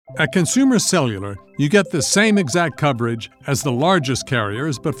At Consumer Cellular, you get the same exact coverage as the largest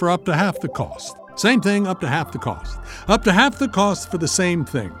carriers, but for up to half the cost. Same thing, up to half the cost. Up to half the cost for the same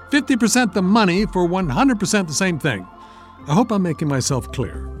thing. 50% the money for 100% the same thing. I hope I'm making myself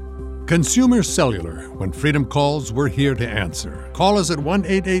clear. Consumer Cellular. When freedom calls, we're here to answer. Call us at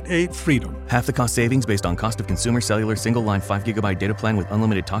 1-888-FREEDOM. Half the cost savings based on cost of Consumer Cellular single-line 5GB data plan with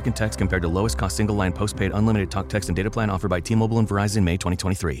unlimited talk and text compared to lowest cost single-line postpaid unlimited talk, text, and data plan offered by T-Mobile and Verizon May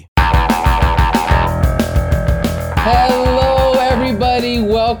 2023. Hello, everybody.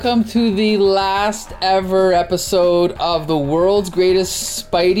 Welcome to the last ever episode of the world's greatest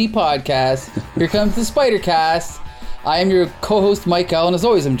Spidey podcast. Here comes the Spidercast. I am your co-host, Mike Allen. As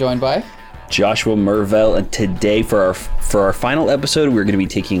always, I'm joined by Joshua Mervell, and today for our final episode, we're going to be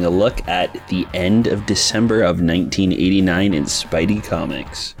taking a look at the end of December of 1989 in Spidey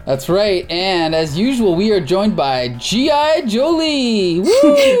Comics. That's right, and as usual, we are joined by G.I. Jolie. Woo!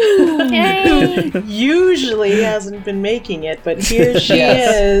 Yay! Usually hasn't been making it, but here she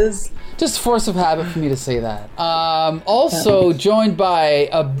is. Just force of habit for me to say that. Also joined by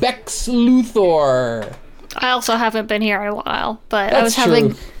Bex Luthor. I also haven't been here in a while, but That's I was true.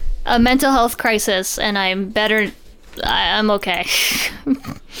 having a mental health crisis, and I'm better. I'm okay.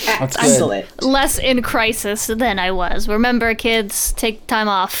 That's good. Excellent. Less in crisis than I was. Remember, kids, take time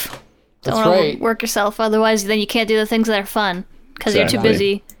off. That's Don't right. overwork yourself, otherwise then you can't do the things that are fun, because you're too Exactly.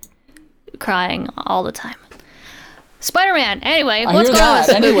 busy crying all the time. Spider-Man. Anyway, I let's hear go on.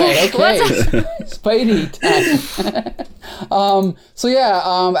 that. Anyway, okay. Let's- Spidey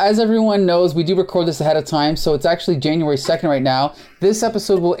time. As everyone knows, we do record this ahead of time, so it's actually January 2nd right now. This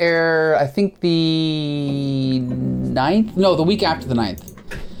episode will air, I think, the 9th? No, the week after the 9th.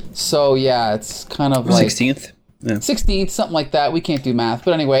 So, yeah, it's kind of like... 16th? Yeah. 16th, something like that. We can't do math.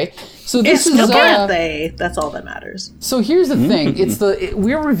 But anyway, so this It's is... the birthday. That's all that matters. So here's the thing.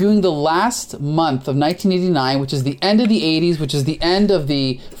 We're reviewing the last month of 1989, which is the end of the 80s, which is the end of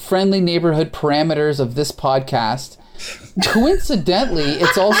the friendly neighborhood parameters of this podcast. Coincidentally,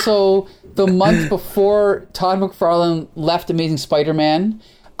 it's also the month before Todd McFarlane left Amazing Spider-Man.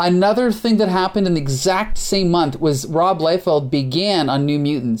 Another thing that happened in the exact same month was Rob Liefeld began on New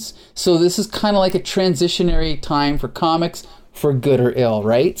Mutants. So this is kind of like a transitionary time for comics, for good or ill,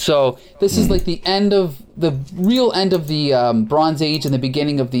 right? So this is like the end of the real end of the Bronze Age and the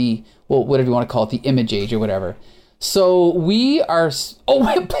beginning of the, well, whatever you want to call it, the Image Age or whatever. So we are... Oh,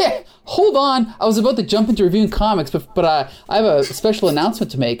 wait, hold on. I was about to jump into reviewing comics, but I have a special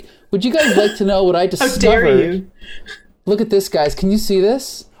announcement to make. Would you guys like to know what I discovered? How dare you? Look at this, guys. Can you see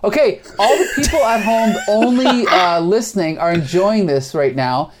this? Okay, all the people at home only listening are enjoying this right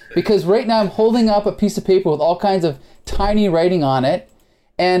now, because right now I'm holding up a piece of paper with all kinds of tiny writing on it,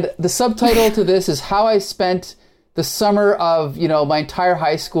 and the subtitle to this is How I Spent the Summer of, my entire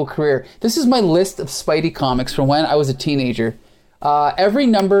high school career. This is my list of Spidey comics from when I was a teenager. Every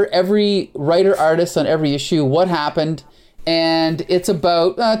number, every writer, artist on every issue, what happened, and it's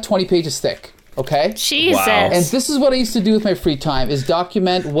about 20 pages thick. Okay? Jesus. Wow. And this is what I used to do with my free time, is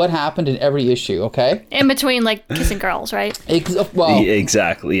document what happened in every issue, okay? In between, like, kissing girls, right? Well,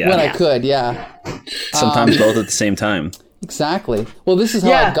 Exactly, yeah. when I could, yeah. Sometimes both at the same time. Exactly. Well, this is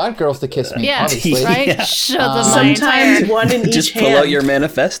how I got girls to kiss me, Yeah, obviously. right? Yeah. Show them my Sometimes entire one in Just each pull hand. out your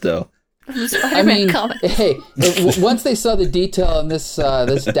manifesto. I Spider-Man mean, comic. hey, once they saw the detail in this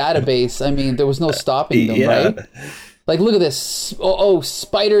this database, I mean, there was no stopping them, Yeah. right? Like, look at this.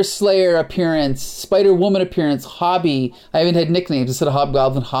 Spider Slayer appearance, Spider Woman appearance, Hobby. I even had nicknames instead of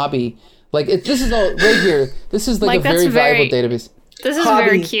Hobgoblin, Hobby. Like, this is all right here. This is like Mike, a very that's valuable very- database. This is Hobby.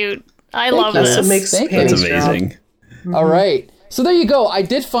 very cute. I love you. this. That's what makes Thank you. That's panties drop. amazing. All right. So there you go. I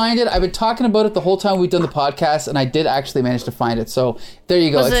did find it. I've been talking about it the whole time we've done the podcast, and I did actually manage to find it. So there you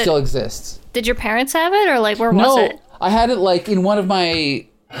go. Was It it- still exists. Did your parents have it, or like where was No, it? I had it like in one of my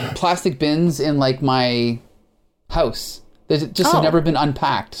plastic bins in like my house. It just had never been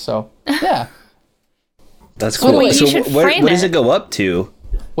unpacked. So yeah. That's So cool. wait, So you should what frame does it. it go up to?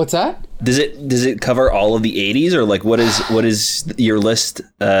 What's that? Does it cover all of the 80s, or like what is your list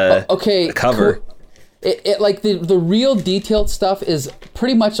Okay. cover? Cool. It like the real detailed stuff is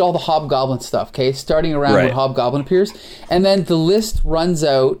pretty much all the Hobgoblin stuff, okay? Starting around when Right. Hobgoblin appears. And then the list runs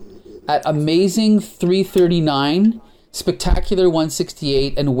out at Amazing 339, Spectacular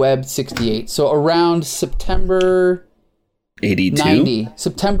 168, and Web 68. So around September 82? 90.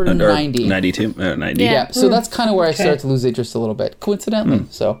 September Or 90. 92? 90. Yeah. Yeah, so that's kind of where I started to lose interest a little bit, coincidentally.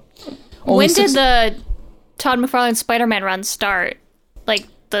 So only When did six- the Todd McFarlane Spider-Man run start? Like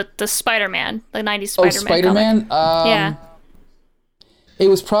the Spider-Man, the 90s Spider-Man. Spider-Man? comic. Yeah. It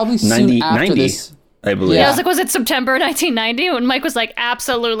was probably soon 90 after 90. this. I believe. Yeah, I was like, was it September 1990? When Mike was like,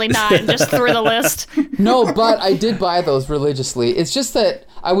 absolutely not, and just threw the list. No, but I did buy those religiously. It's just that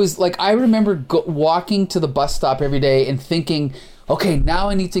I was like, I remember walking to the bus stop every day and thinking, okay, now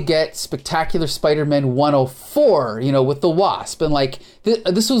I need to get Spectacular Spider-Man 104, with the Wasp. And like,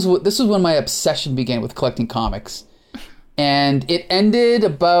 this was when my obsession began with collecting comics. And it ended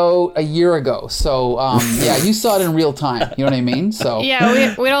about a year ago. So, yeah, you saw it in real time. You know what I mean? So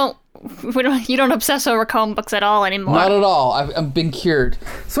yeah, you don't obsess over comic books at all anymore. Not at all. I've been cured.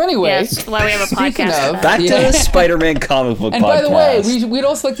 So anyway, yeah, that's why we have a podcast. Back to the Spider-Man comic book and podcast. By the way, we'd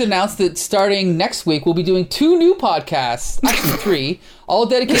also like to announce that starting next week, we'll be doing 2 new podcasts, actually 3, all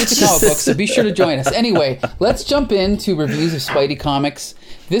dedicated to comic books, so be sure to join us. Anyway, let's jump into reviews of Spidey comics.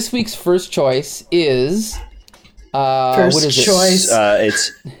 This week's first choice is... First what is choice.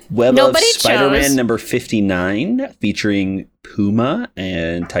 It's Web Nobody of Spider-Man chose. number 59, featuring Puma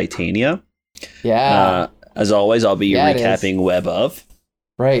and Titania. Yeah. As always, I'll be Yeah, it recapping Web of.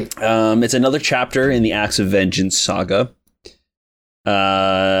 Right. It's another chapter in the Acts of Vengeance saga.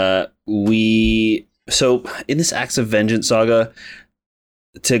 So in this Acts of Vengeance saga,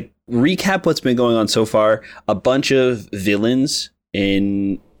 to recap what's been going on so far, a bunch of villains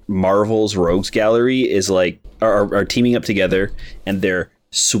in Marvel's Rogues Gallery are teaming up together, and they're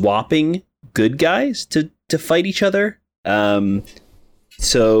swapping good guys to fight each other.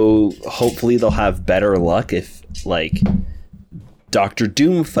 So hopefully they'll have better luck if like Dr.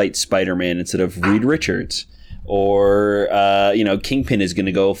 Doom fights Spider-Man instead of Reed Richards, or Kingpin is going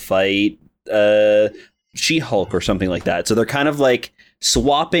to go fight She-Hulk or something like that. So they're kind of like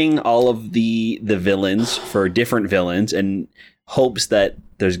swapping all of the villains for different villains in hopes that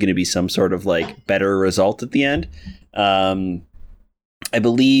there's going to be some sort of like better result at the end. I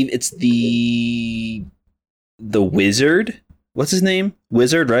believe it's the Wizard. What's his name?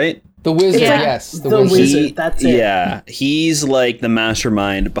 Wizard, right? The Wizard, Yeah. yes. The Wizard, that's it. Yeah, he's like the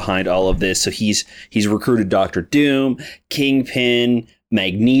mastermind behind all of this. So he's recruited Dr. Doom, Kingpin,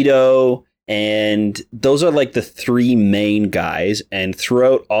 Magneto, and those are like the 3 main guys. And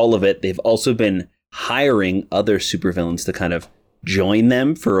throughout all of it, they've also been hiring other supervillains to kind of join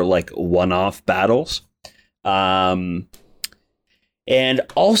them for like one-off battles. And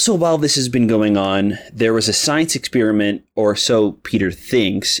also, while this has been going on, there was a science experiment, or so Peter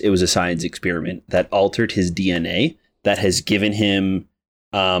thinks it was a science experiment, that altered his DNA that has given him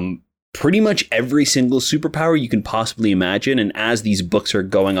pretty much every single superpower you can possibly imagine. And as these books are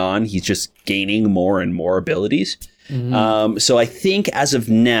going on, he's just gaining more and more abilities. Mm-hmm. So I think as of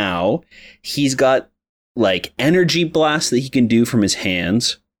now, he's got like energy blasts that he can do from his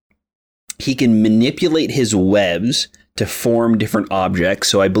hands. He can manipulate his webs to form different objects.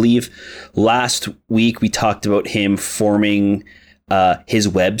 So I believe last week we talked about him forming his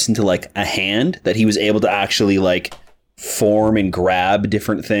webs into like a hand that he was able to actually like form and grab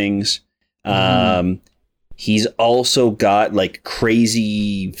different things. He's also got like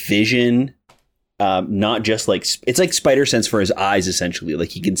crazy vision. Not just like, it's like spider sense for his eyes, essentially. Like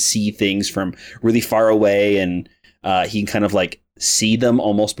he can see things from really far away, and he can kind of like see them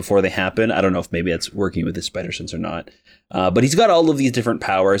almost before they happen. I don't know if maybe that's working with his spider sense or not. But he's got all of these different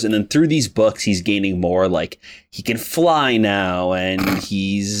powers. And then through these books, he's gaining more. Like he can fly now, and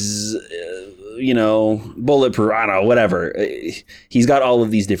he's, bulletproof. I don't know, whatever. He's got all of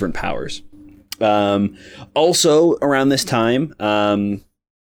these different powers. Also around this time, I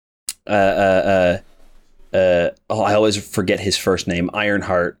always forget his first name.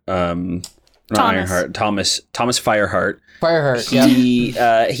 Ironheart. Not Ironheart. Thomas Fireheart. Fireheart,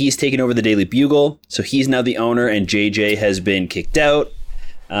 yeah. He's taken over the Daily Bugle, so he's now the owner, and JJ has been kicked out.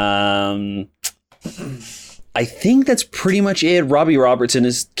 I think that's pretty much it. Robbie Robertson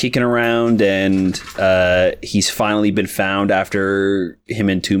is kicking around, and he's finally been found after him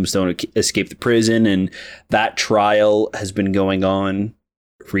and Tombstone escaped the prison, and that trial has been going on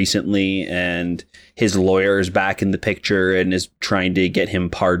recently, and his lawyer is back in the picture and is trying to get him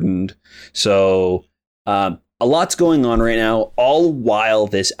pardoned. So a lot's going on right now, all while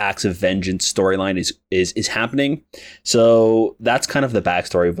this Acts of Vengeance storyline is happening. So that's kind of the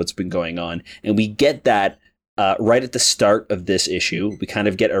backstory of what's been going on, and we get that right at the start of this issue. We kind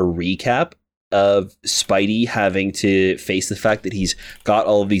of get a recap of Spidey having to face the fact that he's got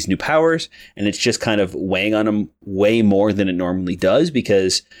all of these new powers, and it's just kind of weighing on him way more than it normally does,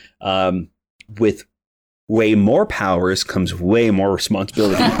 because with way more powers comes way more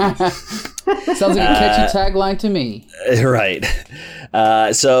responsibility. Sounds like a catchy tagline to me. Right.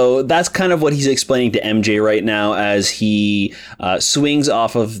 So that's kind of what he's explaining to MJ right now as he swings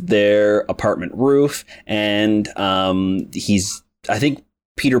off of their apartment roof, and I think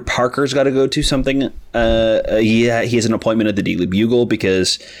Peter Parker's got to go to something. He has an appointment at the Daily Bugle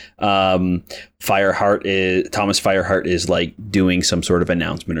because Thomas Fireheart is like doing some sort of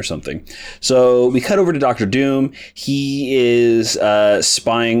announcement or something. So we cut over to Dr. Doom. He is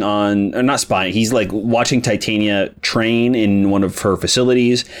spying on, or not spying. He's like watching Titania train in one of her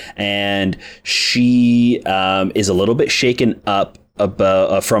facilities, and she is a little bit shaken up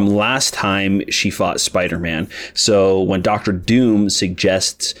about from last time she fought Spider-Man. So when Dr. Doom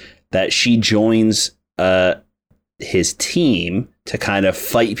suggests that she joins his team to kind of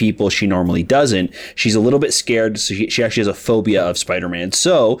fight people she normally doesn't, she's a little bit scared. So she actually has a phobia of Spider-Man.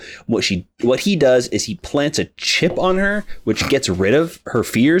 So what he does is he plants a chip on her, which gets rid of her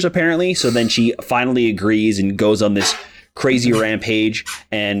fears apparently. So then she finally agrees and goes on this crazy rampage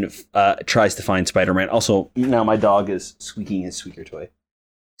and tries to find Spider-Man. Also, now my dog is squeaking his squeaker toy.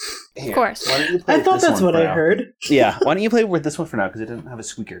 Here, of course. I thought that's what I heard. Yeah, why don't you play with this one for now, because it doesn't have a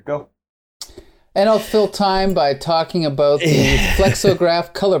squeaker. Go. And I'll fill time by talking about the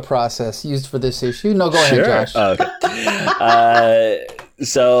flexograph color process used for this issue. No, go ahead, Josh. Oh, okay.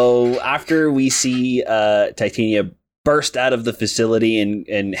 So after we see Titania burst out of the facility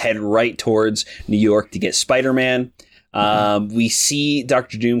and head right towards New York to get Spider-Man, we see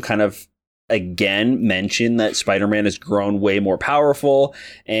Dr. Doom kind of again mention that Spider-Man has grown way more powerful,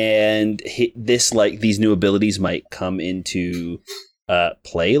 and these new abilities might come into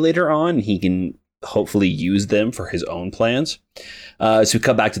play later on. He can hopefully use them for his own plans. So we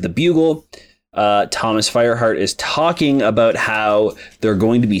come back to the Bugle. Thomas Fireheart is talking about how they're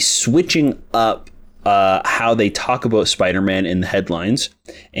going to be switching up how they talk about Spider-Man in the headlines,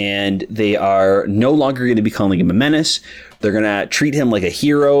 and they are no longer going to be calling him a menace. They're going to treat him like a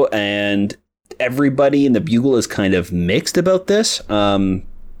hero, and everybody in the Bugle is kind of mixed about this.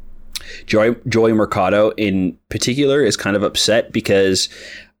 Joy Mercado in particular is kind of upset because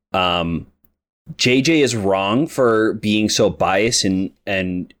JJ is wrong for being so biased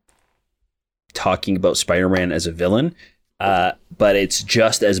and talking about Spider-Man as a villain. But it's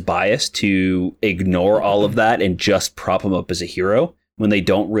just as biased to ignore all of that and just prop him up as a hero when they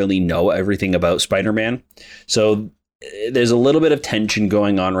don't really know everything about Spider-Man. So there's a little bit of tension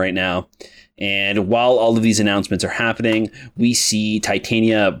going on right now. And while all of these announcements are happening, we see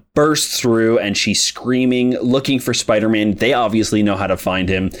Titania burst through and she's screaming, looking for Spider-Man. They obviously know how to find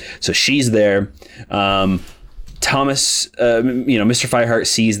him. So she's there. Thomas, Mr. Fireheart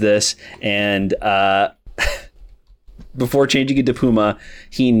sees this, and before changing into Puma,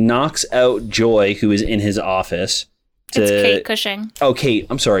 he knocks out Joy, who is in his office. It's Kate Cushing. Oh, Kate.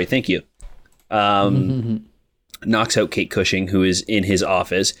 I'm sorry. Thank you. Knocks out Kate Cushing, who is in his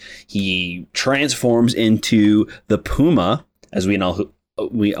office. He transforms into the Puma, as we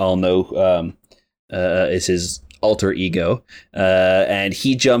all know is his alter ego. And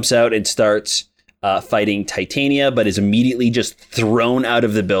he jumps out and starts fighting Titania, but is immediately just thrown out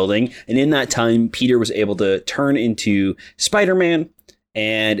of the building. And in that time, Peter was able to turn into Spider-Man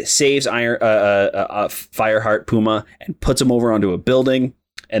and saves Fireheart Puma and puts him over onto a building.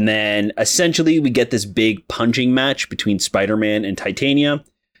 And then essentially we get this big punching match between Spider-Man and Titania.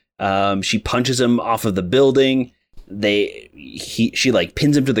 She punches him off of the building. She like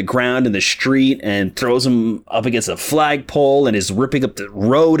pins him to the ground in the street and throws him up against a flagpole and is ripping up the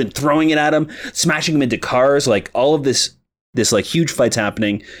road and throwing it at him, smashing him into cars. Like all of this like huge fight's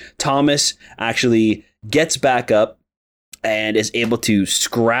happening. Thomas actually gets back up and is able to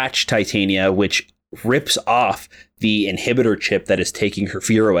scratch Titania, which rips off the inhibitor chip that is taking her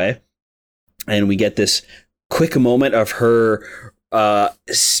fear away. And we get this quick moment of her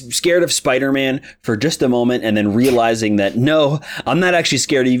scared of Spider-Man for just a moment, and then realizing that, no, I'm not actually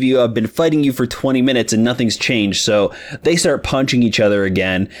scared of you. I've been fighting you for 20 minutes and nothing's changed. So they start punching each other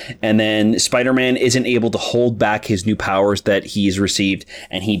again. And then Spider-Man isn't able to hold back his new powers that he's received,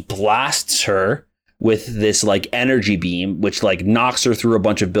 and he blasts her with this like energy beam, which like knocks her through a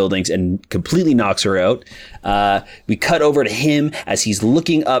bunch of buildings and completely knocks her out. We cut over to him as he's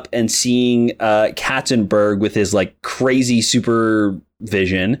looking up and seeing Katzenberg with his like crazy super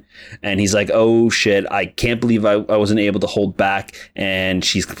vision. And he's like, oh shit, I can't believe I wasn't able to hold back. And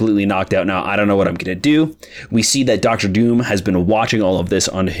she's completely knocked out now. I don't know what I'm going to do. We see that Dr. Doom has been watching all of this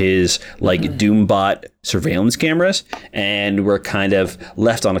on his like Doombot surveillance cameras. And we're kind of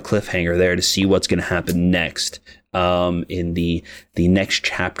left on a cliffhanger there to see what's going to happen next in the next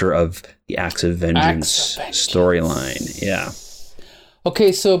chapter of the Acts of Vengeance storyline. Yeah.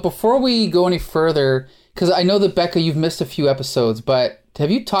 Okay, so before we go any further, because I know that, Becca, you've missed a few episodes, but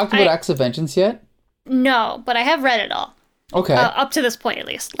have you talked about Acts of Vengeance yet? No, but I have read it all. Okay. Up to this point, at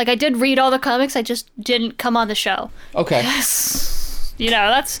least. Like, I did read all the comics, I just didn't come on the show. Okay.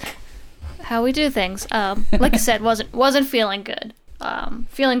 that's how we do things. Like I said, wasn't feeling good.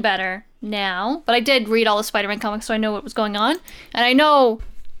 Feeling better now, but I did read all the Spider-Man comics, so I know what was going on, and I know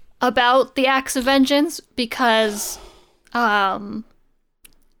about the Acts of Vengeance because of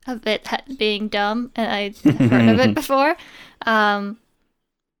it being dumb, and I heard of it before.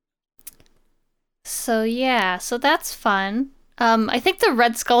 So that's fun. I think the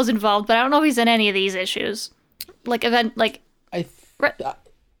Red Skull's involved, but I don't know if he's in any of these issues.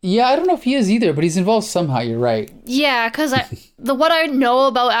 Yeah, I don't know if he is either, but he's involved somehow. You're right. Yeah, because what I know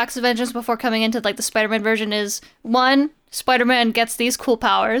about Acts of Vengeance before coming into like the Spider-Man version is 1, Spider-Man gets these cool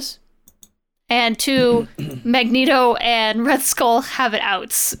powers, and 2, Magneto and Red Skull have it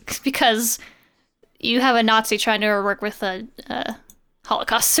outs because you have a Nazi trying to work with a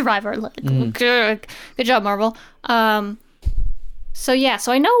Holocaust survivor. Good job, Marvel. So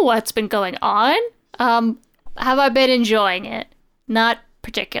I know what's been going on. Have I been enjoying it? Not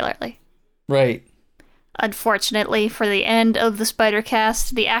particularly. Right. Unfortunately, for the end of the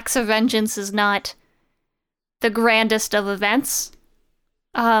Spider-Cast, the Acts of Vengeance is not the grandest of events.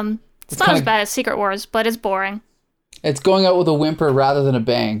 It's not as bad as Secret Wars, but it's boring. It's going out with a whimper rather than a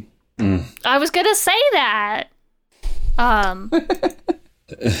bang. I was gonna say that. And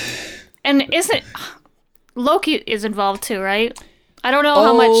isn't Loki is involved too, right? I don't know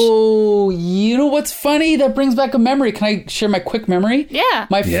how much. Oh, you know what's funny? That brings back a memory. Can I share my quick memory? Yeah.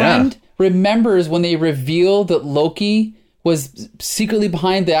 My friend remembers when they revealed that Loki was secretly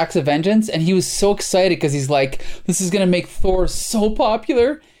behind the Acts of Vengeance, and he was so excited because he's like, this is going to make Thor so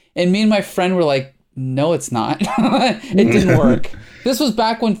popular. And me and my friend were like, no, it's not. It didn't work. This was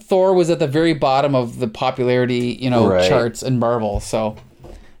back when Thor was at the very bottom of the popularity, charts in Marvel. So,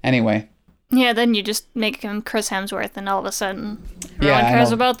 anyway. Yeah, then you just make him Chris Hemsworth, and all of a sudden, everyone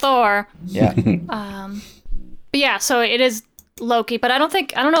cares about Thor. Yeah. But yeah, so it is Loki, but I don't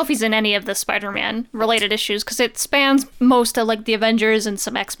know if he's in any of the Spider-Man related issues because it spans most of like the Avengers and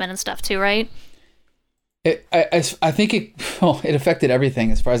some X-Men and stuff too, right? I think it affected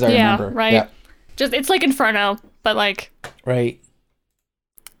everything as far as I remember. Right. Yeah. Just it's like Inferno, but like. Right.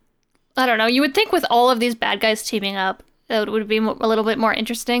 I don't know. You would think with all of these bad guys teaming up, it would be a little bit more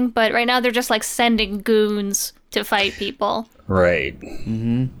interesting, but right now they're just like sending goons to fight people. Right.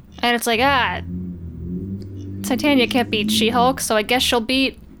 Mm-hmm. And it's like, Titania can't beat She-Hulk, so I guess she'll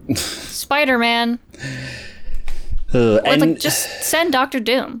beat Spider-Man. And just send Doctor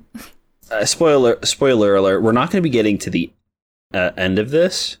Doom. Spoiler alert, we're not going to be getting to the end of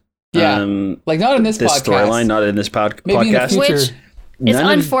this. Yeah. Like not in this podcast. Storyline, not in this podcast. Maybe in the future. Which is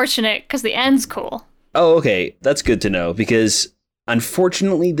unfortunate because the end's cool. Oh, okay. That's good to know because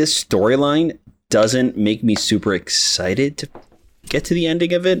unfortunately this storyline doesn't make me super excited to get to the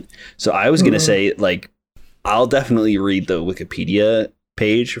ending of it. So I was going to say, like, I'll definitely read the Wikipedia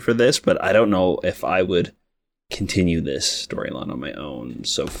page for this, but I don't know if I would continue this storyline on my own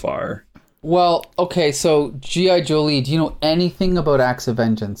so far. Well, okay, so G.I. Jolie, do you know anything about Acts of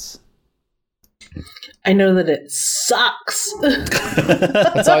Vengeance? I know that it sucks.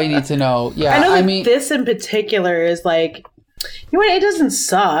 That's all you need to know. Yeah, I know that this in particular is like, you know what? It doesn't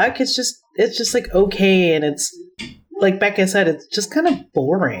suck. It's just like okay, and it's like Becca said, it's just kind of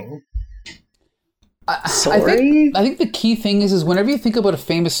boring. Sorry. I think the key thing is whenever you think about a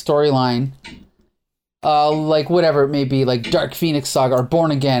famous storyline, like whatever it may be, like Dark Phoenix Saga or Born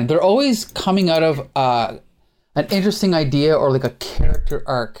Again, they're always coming out of an interesting idea or like a character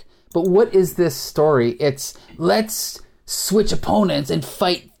arc. But what is this story? It's let's switch opponents and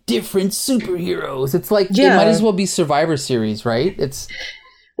fight different superheroes. It's like it might as well be Survivor Series, right? It's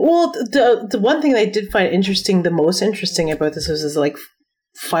the one thing that I did find interesting, the most interesting about this is like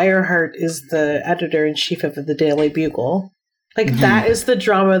Fireheart is the editor-in-chief of the Daily Bugle. Like that is the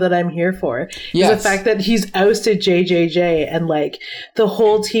drama that I'm here for. Yes. Is the fact that he's ousted JJJ and like the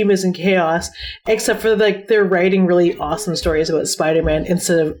whole team is in chaos, except for like they're writing really awesome stories about Spider-Man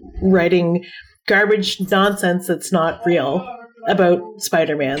instead of writing garbage nonsense that's not real about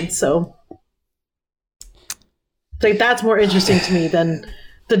Spider-Man. So like that's more interesting to me than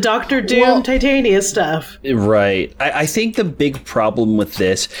the Doctor Doom Titania stuff. Right. I think the big problem with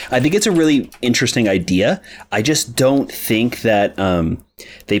this, I think it's a really interesting idea. I just don't think that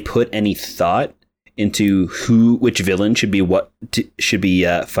they put any thought into which villain should be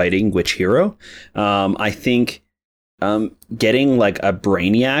fighting which hero. I think getting like a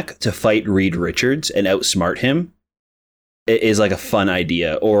Brainiac to fight Reed Richards and outsmart him is like a fun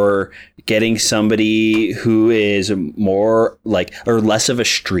idea, or getting somebody who is more like or less of a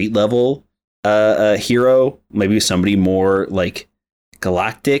street level hero, maybe somebody more like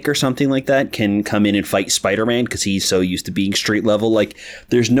Galactic or something like that can come in and fight Spider-Man because he's so used to being street level. Like,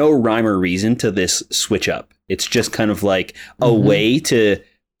 there's no rhyme or reason to this switch up. It's just kind of like a way to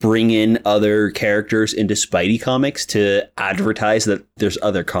bring in other characters into Spidey comics to advertise that there's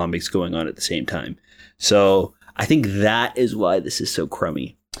other comics going on at the same time. So I think that is why this is so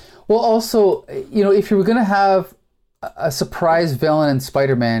crummy. Well, also, you know, if you were going to have a surprise villain in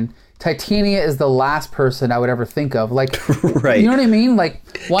Spider-Man, Titania is the last person I would ever think of. Like, right. You know what I mean? Like,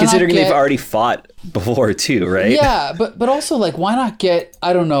 why considering not get, they've already fought before too, right? Yeah, but also, like, why not get,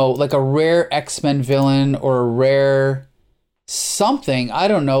 I don't know, like a rare X-Men villain or a rare something? I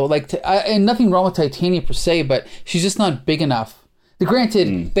don't know. Like, and nothing wrong with Titania per se, but she's just not big enough.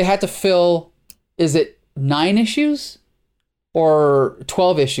 Granted, they had to fill, is it 9 issues or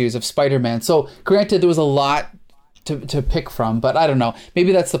 12 issues of Spider-Man? So, granted, there was a lot to pick from, but I don't know.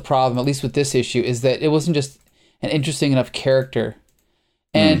 Maybe that's the problem, at least with this issue, is that it wasn't just an interesting enough character.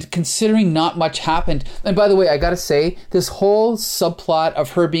 And considering not much happened, and by the way, I gotta say, this whole subplot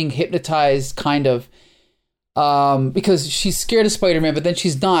of her being hypnotized, kind of, because she's scared of Spider-Man, but then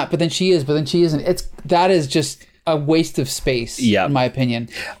she's not, but then she is, but then she isn't. That is just a waste of space, in my opinion.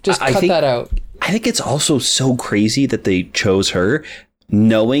 Just cut that out. I think it's also so crazy that they chose her,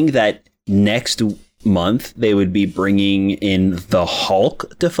 knowing that next month they would be bringing in the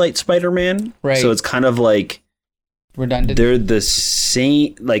Hulk to fight Spider-Man. Right. So it's kind of like redundant. They're the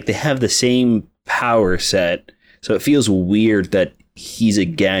same, like they have the same power set. So it feels weird that he's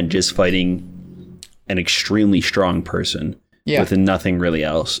again just fighting an extremely strong person with nothing really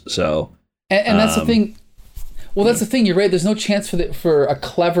else. So and that's the thing. Well, that's the thing. You're right. There's no chance for a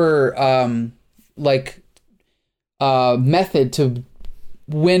clever method to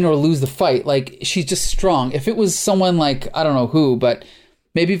win or lose the fight. Like, she's just strong. If it was someone like, I don't know who, but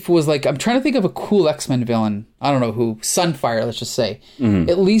maybe if it was like, I'm trying to think of a cool X-Men villain. I don't know who. Sunfire, let's just say.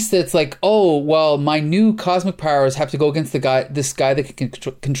 At least it's like, oh, well, my new cosmic powers have to go against this guy that can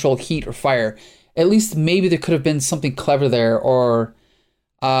control heat or fire. At least maybe there could have been something clever there, or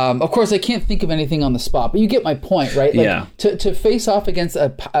of course I can't think of anything on the spot, but you get my point, right? Like, to face off against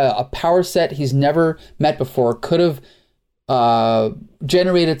a power set he's never met before could have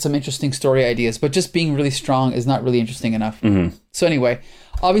generated some interesting story ideas, but just being really strong is not really interesting enough. So anyway,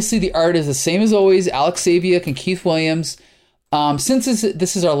 obviously the art is the same as always, Alex Saviuk and Keith Williams. Since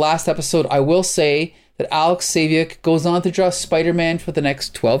this is our last episode, I will say that Alex Saviuk goes on to draw Spider-Man for the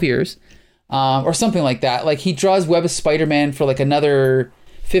next 12 years, or something like that. Like, he draws Web of Spider-Man for like another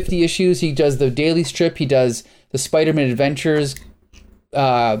 50 issues. He does the daily strip. He does the Spider-Man Adventures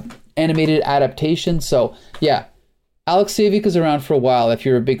animated adaptation. So yeah, Alex Saviuk is around for a while if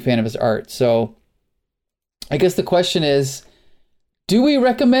you're a big fan of his art. So I guess the question is, do we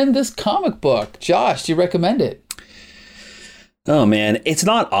recommend this comic book? Josh, do you recommend it? Oh man, it's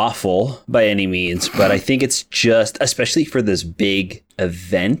not awful by any means, but I think it's just, especially for this big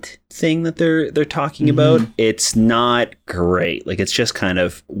event thing that they're talking about, it's not great. Like, it's just kind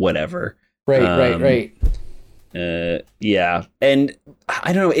of whatever. Right. Yeah, and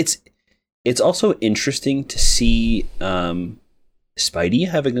I don't know. It's also interesting to see Spidey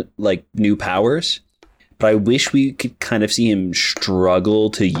having like new powers, but I wish we could kind of see him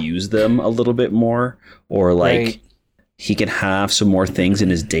struggle to use them a little bit more, or like he can have some more things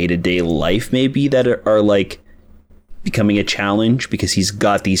in his day-to-day life maybe that are like becoming a challenge because he's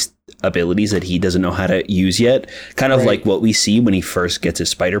got these abilities that he doesn't know how to use yet. Kind of like what we see when he first gets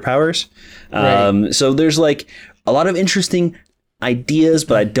his spider powers. So there's like a lot of interesting ideas,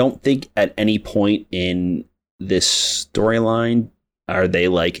 but I don't think at any point in this storyline are they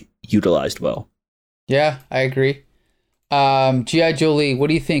like utilized well. Yeah, I agree. G.I. Jolie, what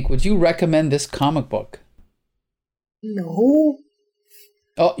do you think? Would you recommend this comic book? No.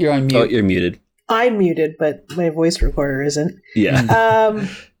 Oh, you're on mute. Oh, you're muted. I'm muted, but my voice recorder isn't. Yeah.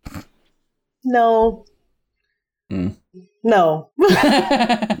 No. No.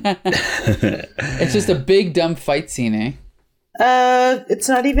 It's just a big dumb fight scene, eh? It's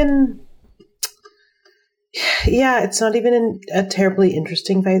not even. Yeah, it's not even a terribly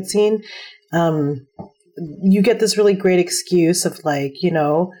interesting fight scene. You get this really great excuse of like, you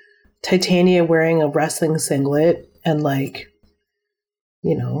know, Titania wearing a wrestling singlet and like,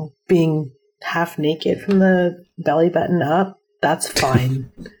 you know, being half naked from the belly button up. That's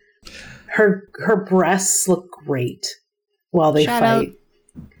fine. Her breasts look great while they fight.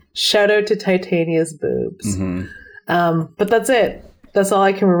 Shout out to Titania's boobs. But that's it. That's all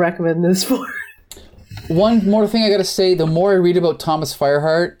I can recommend this for. One more thing I gotta say, the more I read about Thomas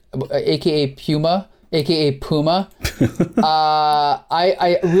Fireheart, aka Puma, aka Puma.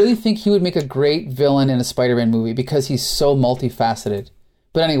 I really think he would make a great villain in a Spider-Man movie because he's so multifaceted.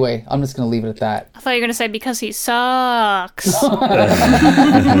 But anyway, I'm just going to leave it at that. I thought you were going to say because he sucks. And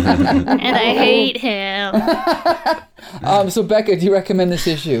I hate him. So Becca, do you recommend this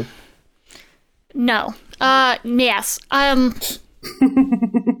issue? No. Yes. I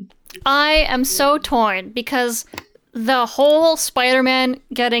am so torn because the whole Spider-Man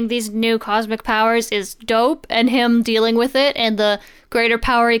getting these new cosmic powers is dope, and him dealing with it and the greater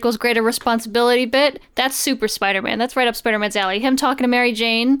power equals greater responsibility bit, that's super Spider-Man. That's right up Spider-Man's alley. Him talking to Mary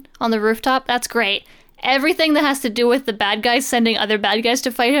Jane on the rooftop, that's great. Everything that has to do with the bad guys sending other bad guys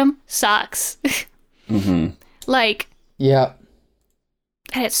to fight him sucks. Like, yeah.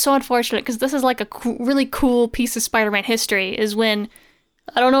 And it's so unfortunate because this is like a really cool piece of Spider-Man history is when,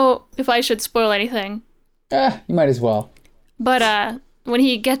 I don't know if I should spoil anything. You might as well. But when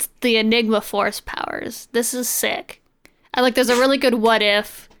he gets the Enigma Force powers, this is sick. And like, there's a really good what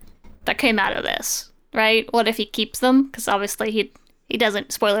if that came out of this, right? What if he keeps them? Because obviously he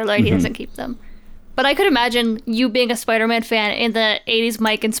doesn't, spoiler alert, he doesn't keep them. But I could imagine you being a Spider-Man fan in the 80s,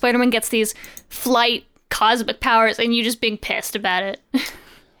 Mike, and Spider-Man gets these flight cosmic powers and you just being pissed about it.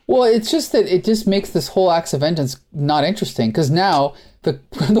 Well, it's just that it just makes this whole Acts of Vengeance not interesting because now the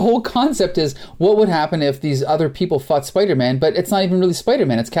whole concept is what would happen if these other people fought Spider-Man, but it's not even really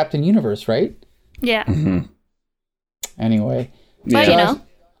Spider-Man, it's Captain Universe, right? Yeah. Anyway. But you know.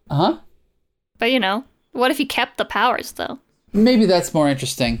 Huh? But you know, what if he kept the powers though? Maybe that's more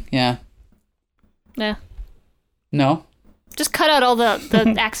interesting, yeah. Yeah. No? Just cut out all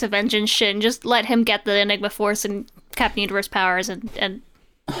the Acts of Vengeance shit and just let him get the Enigma Force and Captain Universe powers and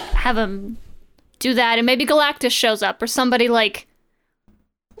have him do that, and maybe Galactus shows up or somebody like.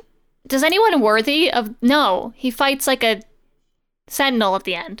 Does anyone worthy of? No, he fights like a Sentinel at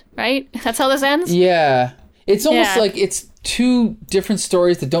the end, right? That's how this ends. Yeah, it's almost like it's two different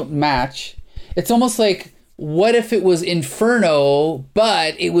stories that don't match. It's almost like, what if it was Inferno,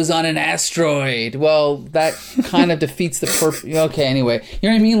 but it was on an asteroid? Well, that kind of defeats the purpose. Okay, anyway, you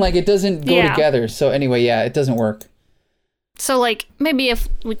know what I mean? Like, it doesn't go together. So anyway, yeah, it doesn't work. So, like, maybe if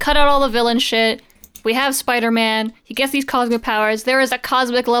we cut out all the villain shit, we have Spider-Man, he gets these cosmic powers, there is a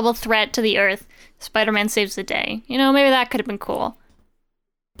cosmic level threat to the Earth, Spider-Man saves the day. You know, maybe that could have been cool.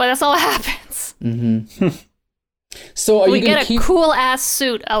 But that's all that happens. Mm-hmm. So are we you gonna get a cool-ass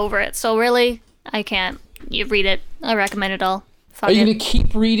suit over it, so really, I can't. You read it. I recommend it all. Fuck Are you it. going to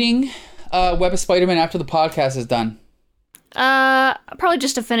keep reading Web of Spider-Man after the podcast is done? Probably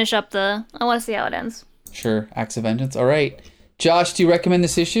just to finish up I want to see how it ends. Sure, Acts of Vengeance. All right. Josh, do you recommend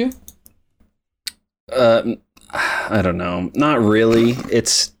this issue? I don't know. Not really.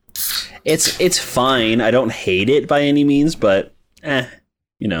 It's fine. I don't hate it by any means, but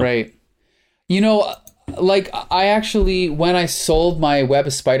you know. Right. You know, like, I actually, when I sold my Web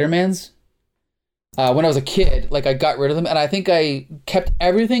of Spider-Mans, when I was a kid, like, I got rid of them, and I think I kept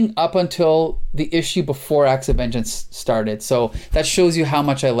everything up until the issue before Acts of Vengeance started. So that shows you how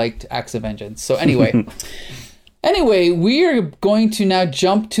much I liked Acts of Vengeance. So anyway, we are going to now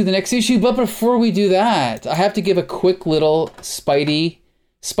jump to the next issue. But before we do that, I have to give a quick little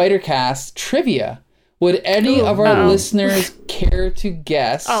Spider-Cast trivia. Would any of our listeners care to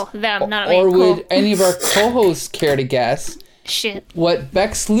guess? Oh, them, not me. Or Cool. would any of our co-hosts care to guess? Shit. What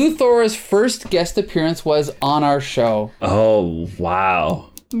Bex Luthor's first guest appearance was on our show? Oh, wow.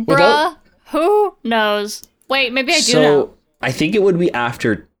 Bruh, who knows? Wait, maybe I do know. So, I think it would be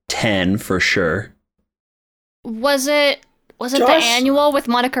after 10 for sure. Was it the Josh? annual with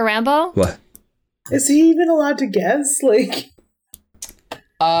Monica Rambeau? What? Is he even allowed to guess? Like,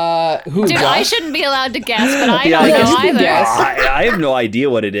 Who? Dude, Josh? I shouldn't be allowed to guess, but I Yeah, don't you know can either. guess. I have no idea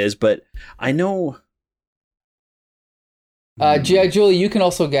what it is, but I know. G.I. Julie, you can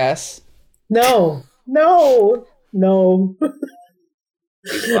also guess. no. I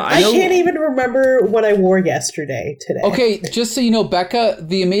know- can't even remember what I wore yesterday today. Okay, just so you know, Becca,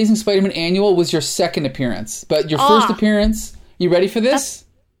 the Amazing Spider-Man annual was your second appearance, but your first appearance. You ready for this?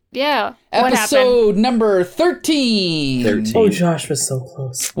 Yeah. What happened? Episode number 13. 13. Oh, Josh was so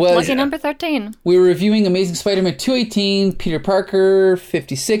close. Was Lucky number 13. we were reviewing Amazing Spider-Man 218, Peter Parker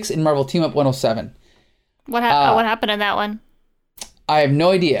 56, and Marvel Team Up 107. What happened in that one? I have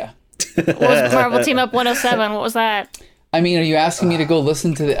no idea. What was Marvel Team Up 107? What was that? I mean, are you asking me to go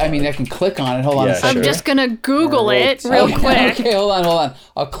listen to the... I mean, I can click on it. Hold on a Yeah, second. I'm just gonna Google it real Okay, quick. Okay, hold on.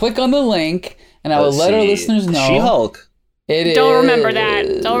 I'll click on the link, and I will let our listeners know. She-Hulk. It Don't is... remember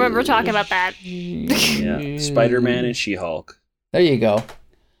that. Don't remember talking about that. Yeah. Spider-Man and She-Hulk. There you go.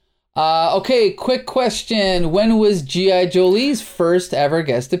 Okay, quick question. When was G.I. Jolie's first ever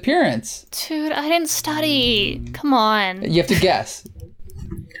guest appearance? Dude, I didn't study. Come on. You have to guess.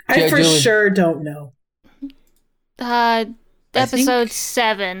 I G.I. for Jolie. sure don't know. Episode think-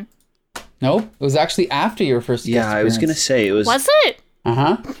 7. Nope. It was actually after your first guest Yeah, I was appearance. gonna say it was. Was it?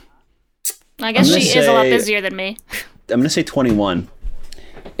 Uh-huh. I guess I'm she gonna is a lot say- busier than me. I'm gonna say 21,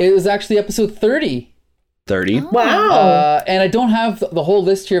 It was actually episode 30. 30. Wow. And I don't have the whole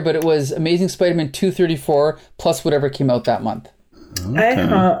list here, but it was Amazing Spider-Man 234 plus whatever came out that month.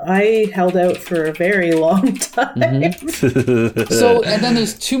 I held out for a very long time. Mm-hmm. So, and then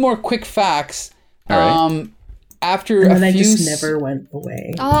there's two more quick facts. All right. After And a then I few just never went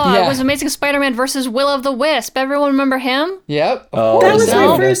away. Oh, Yeah. it was Amazing Spider-Man versus Will-O'-the-Wisp. Everyone remember him? Yep. Of Oh, course. That was No.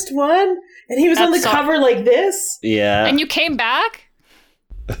 my first one. And he was on the That's cover like this. Yeah. And you came back?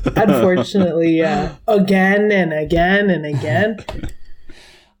 Unfortunately, yeah. Again and again and again.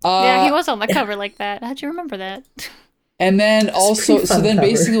 Yeah, he was on the cover like that. How'd you remember that? And then also, pretty so fun then cover.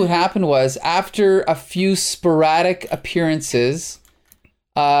 basically what happened was after a few sporadic appearances,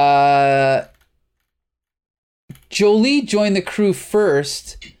 Jolie joined the crew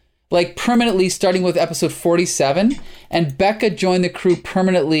first, like permanently starting with episode 47, and Becca joined the crew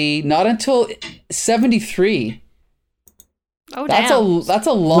permanently not until 73. Oh, That's damn. that's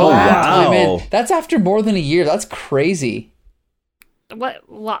a long wow. time in. That's after more than a year. That's crazy. What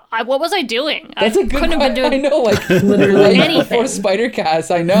was I doing? That's I a good couldn't have been I doing know, like Literally right anything. before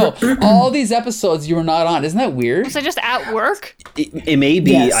Spider-Cast, I know. All these episodes you were not on. Isn't that weird? Was I just at work? It may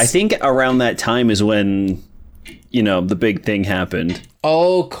be. Yes. I think around that time is when, the big thing happened.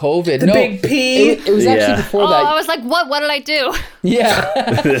 Oh, COVID. The no, big P. It was actually Yeah. before Oh, that. I was like, what? What did I do? Yeah.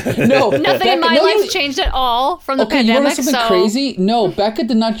 No. Nothing in my life changed at all from the Okay, you want to know pandemic. something crazy? No, Becca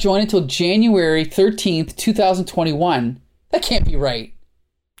did not join until January 13th, 2021. That can't be right.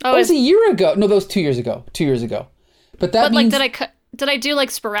 Oh, That was a year ago. No, that was 2 years ago. 2 years ago. But that but like, means did I do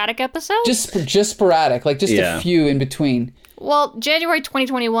like sporadic episodes? just sporadic, like just Yeah. a few in between. Well, January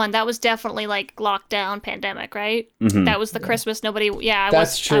 2021, that was definitely like lockdown pandemic, right? That was the Christmas. Nobody. Yeah,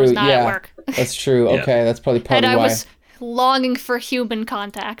 That's I true. was not yeah, at work, that's true. Yeah. Okay, that's probably and I why. was longing for human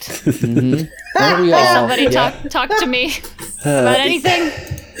contact. Aren't we all? Somebody Yeah. talk to me about anything.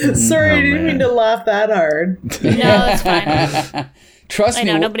 Sorry, I didn't mean to laugh that hard. No, that's fine. Trust I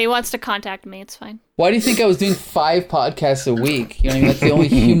me. know nobody wants to contact me. It's fine. Why do you think I was doing 5 podcasts a week? You know what I mean? That's the only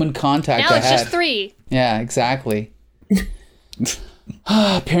human contact Now I it's had. just 3. Yeah, exactly.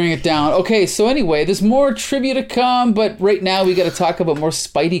 Paring it down. Okay, so anyway, there's more trivia to come, but right now we got to talk about more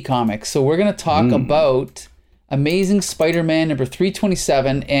Spidey comics. So we're going to talk about Amazing Spider-Man number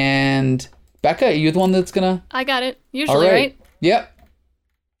 327. And Becca, are you the one that's going to... I got it. Usually, All right? right. Yep.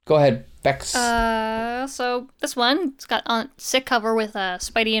 Go ahead, Bex. So this one, it's got on sick cover with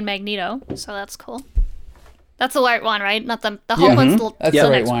Spidey and Magneto, so that's cool. That's the right one, right? Not the home one's the, That's the the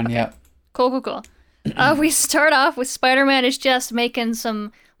right next one, Okay. yeah. Cool. We start off with Spider-Man is just making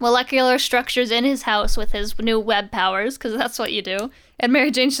some molecular structures in his house with his new web powers, because that's what you do. And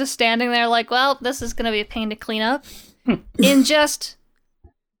Mary Jane's just standing there like, well, this is going to be a pain to clean up. In just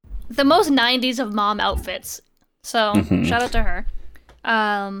the most 90s of mom outfits. So, shout out to her.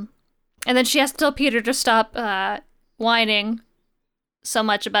 And then she has to tell Peter to stop whining so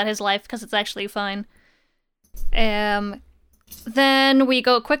much about his life, because it's actually fine. Then we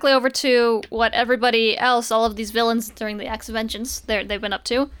go quickly over to what everybody else, all of these villains during the X-Vengeance, they've been up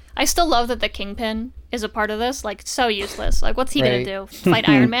to. I still love that the Kingpin is a part of this. Like, so useless. Like, what's he Right. gonna do? Fight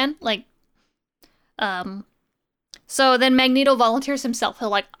Iron Man? Like, So then Magneto volunteers himself.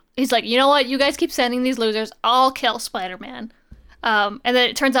 He's like, you know what? You guys keep sending these losers. I'll kill Spider-Man. And then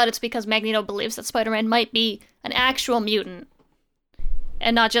it turns out it's because Magneto believes that Spider-Man might be an actual mutant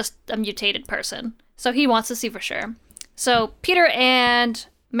and not just a mutated person. So he wants to see for sure. So Peter and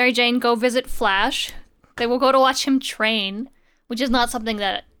Mary Jane go visit Flash. They will go to watch him train, which is not something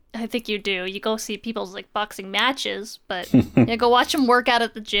that I think you do. You go see people's like boxing matches, but you go watch him work out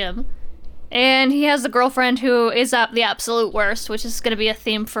at the gym. And he has a girlfriend who is the absolute worst, which is going to be a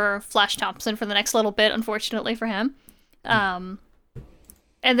theme for Flash Thompson for the next little bit, unfortunately for him. And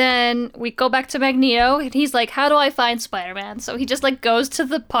then we go back to Magneto, and he's like, how do I find Spider-Man? So he just like goes to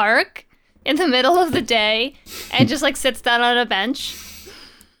the park in the middle of the day and just like sits down on a bench.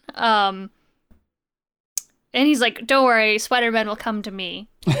 And he's like, don't worry, Spider-Man will come to me.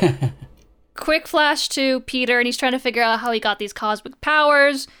 Quick flash to Peter, and he's trying to figure out how he got these cosmic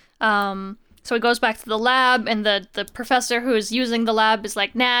powers. So he goes back to the lab, and the professor who is using the lab is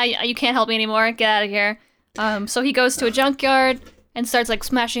like, nah, you can't help me anymore, get out of here. So he goes to a junkyard and starts like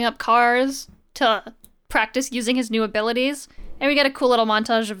smashing up cars to practice using his new abilities. And we get a cool little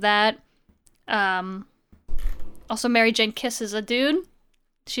montage of that. Also, Mary Jane kisses a dude.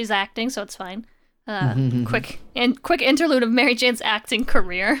 She's acting, so it's fine. Quick interlude of Mary Jane's acting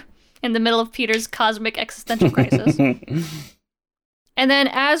career in the middle of Peter's cosmic existential crisis. And then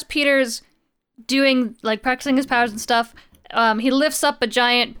as Peter's doing, like, practicing his powers and stuff, he lifts up a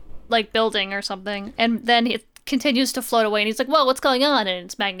giant, like, building or something, and then it continues to float away, and he's like, whoa, what's going on? And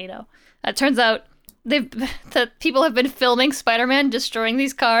it's Magneto. It turns out that people have been filming Spider-Man destroying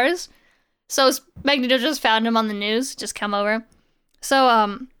these cars. So Magneto just found him on the news, just come over.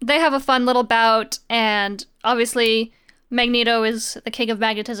 So they have a fun little bout, and obviously Magneto is the king of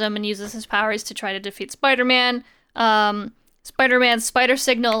magnetism and uses his powers to try to defeat Spider-Man. Spider-Man's spider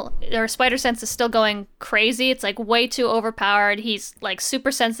signal, or spider sense, is still going crazy. It's, like, way too overpowered. He's, like,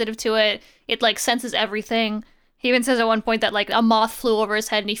 super sensitive to it. It, like, senses everything. He even says at one point that, like, a moth flew over his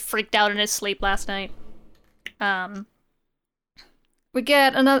head and he freaked out in his sleep last night. We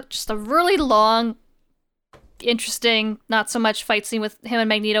get just a really long, interesting, not so much fight scene with him and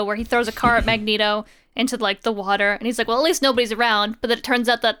Magneto, where he throws a car at Magneto into, like, the water, and he's like, well, at least nobody's around. But then it turns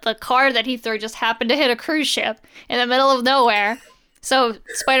out that the car that he threw just happened to hit a cruise ship in the middle of nowhere. So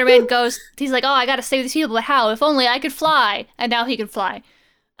Spider-Man goes, he's like, oh, I gotta save these people, but how? If only I could fly. And now he can fly.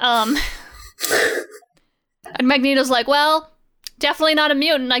 And Magneto's like, well, definitely not a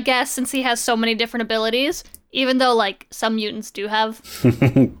mutant, I guess, since he has so many different abilities. Even though, like, some mutants do have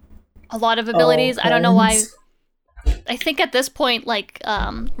a lot of abilities. I don't know why. I think at this point, like,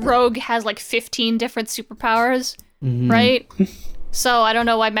 Rogue has, like, 15 different superpowers, right? So I don't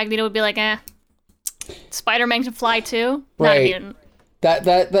know why Magneto would be like, Spider-Man can fly too? Not a mutant.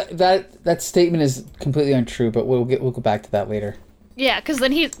 That statement is completely untrue, but we'll go back to that later. Yeah, because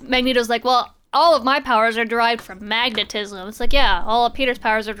then Magneto's like, well, all of my powers are derived from magnetism. It's like, yeah, all of Peter's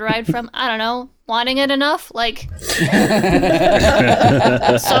powers are derived from, I don't know, wanting it enough? Like,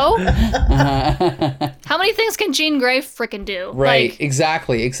 so? How many things can Jean Grey frickin' do? Right, like,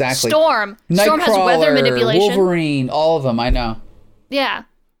 exactly. Storm has weather manipulation. Wolverine, all of them, I know. Yeah,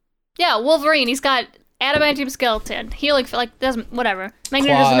 Wolverine, he's got adamantium skeleton, healing, like, doesn't, whatever.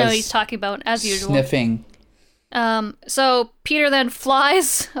 Magneto doesn't know what he's talking about, as usual. Sniffing. So Peter then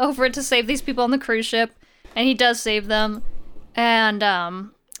flies over to save these people on the cruise ship, and he does save them, and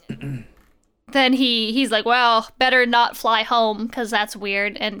then he's like, well, better not fly home, because that's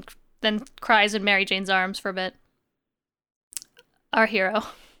weird, and then cries in Mary Jane's arms for a bit. Our hero.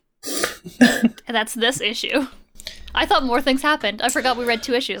 And that's this issue. I thought more things happened. I forgot we read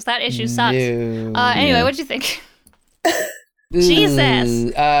 2 issues. That issue sucks. Anyway, what'd you think?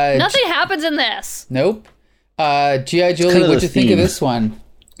 Jesus. Nothing happens in this. Nope. G.I. Julie, what'd you think of this one?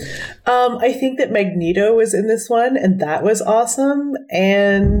 I think that Magneto was in this one, and that was awesome,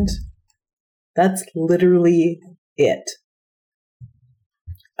 and that's literally it.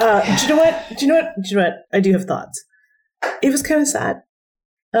 Do you know what? I do have thoughts. It was kind of sad.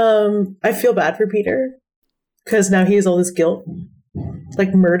 I feel bad for Peter, because now he has all this guilt,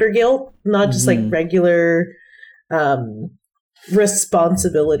 like murder guilt, not just like regular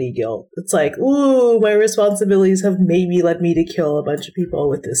responsibility guilt. It's like, ooh, my responsibilities have maybe led me to kill a bunch of people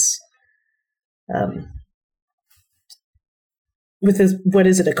with this what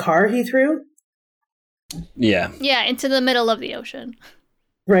is it, a car he threw? Yeah, into the middle of the ocean.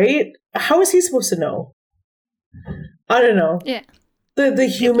 Right? How is he supposed to know? I don't know. Yeah.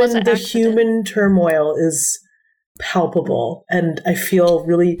 The human turmoil is palpable, and I feel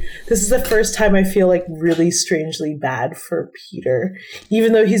this is the first time I feel like really strangely bad for Peter,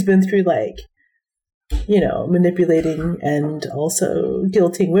 even though he's been through, like, manipulating and also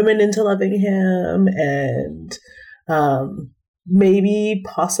guilting women into loving him, and maybe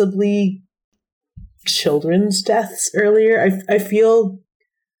possibly children's deaths earlier. I feel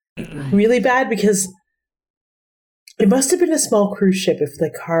really bad because it must have been a small cruise ship if the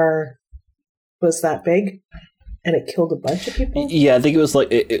car was that big. And it killed a bunch of people? Yeah, I think it was like,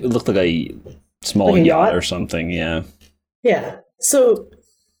 it looked like a small yacht or something, yeah. Yeah. So,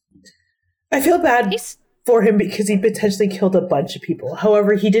 I feel bad for him because he potentially killed a bunch of people.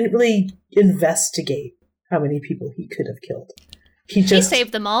 However, he didn't really investigate how many people he could have killed. He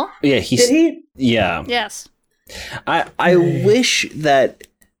saved them all. Yeah, did he? Yeah. Yes. I wish that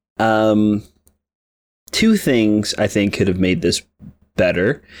 2 things I think could have made this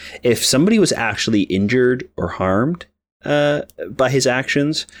better. If somebody was actually injured or harmed by his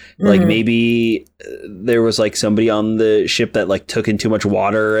actions, like maybe there was like somebody on the ship that like took in too much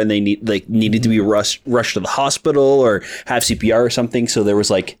water and they needed to be rushed to the hospital or have CPR or something, so there was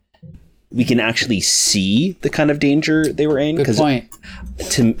like, we can actually see the kind of danger they were in. Good point.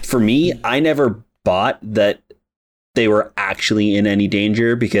 For me, I never bought that they were actually in any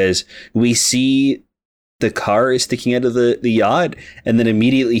danger, because we see the car is sticking out of the yacht, and then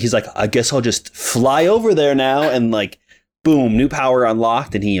immediately he's like, I guess I'll just fly over there now, and like, boom, new power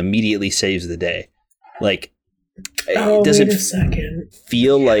unlocked, and he immediately saves the day. Like, it doesn't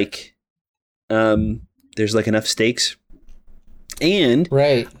feel like there's like enough stakes. And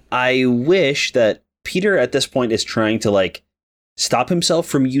right. I wish that Peter at this point is trying to like stop himself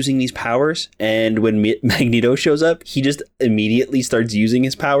from using these powers, and when Magneto shows up, he just immediately starts using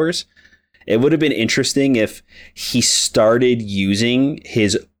his powers. It would have been interesting if he started using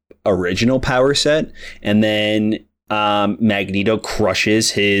his original power set, and then Magneto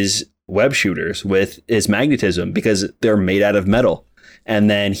crushes his web shooters with his magnetism because they're made out of metal.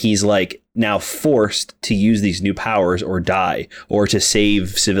 And then he's like now forced to use these new powers or die, or to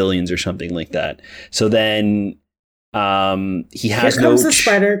save civilians or something like that. So then he has Here comes the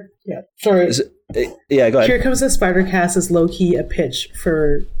spider. Yeah, sorry. Yeah, go ahead. Here comes the Spider Cast as low key a pitch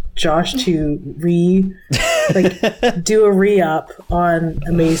for Josh to do a re-up on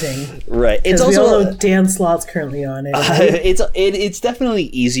Amazing. Right. It's also, we all know Dan Slott's currently on it. Right? It's definitely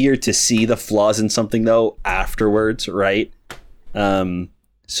easier to see the flaws in something though afterwards, right?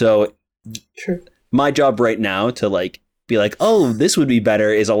 So true. My job right now to like be like, oh, this would be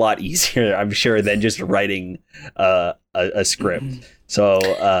better is a lot easier, I'm sure, than just writing a script. So,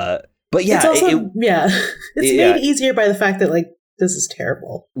 but yeah, it's also, it's made easier by the fact that like this is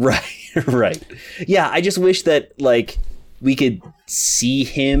terrible. Right, right. Yeah, I just wish that like we could see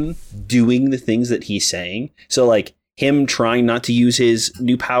him doing the things that he's saying. So like him trying not to use his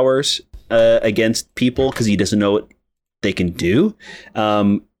new powers against people because he doesn't know what they can do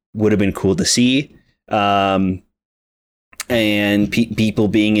would have been cool to see. And people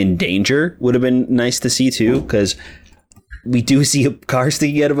being in danger would have been nice to see too, because we do see a car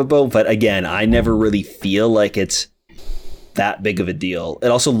sticking out of a boat, but again, I never really feel like it's that big of a deal. It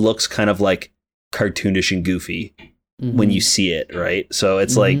also looks kind of like cartoonish and goofy when you see it, right? So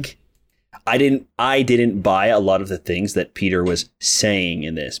it's like I didn't buy a lot of the things that Peter was saying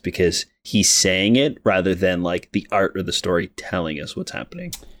in this, because he's saying it rather than like the art or the story telling us what's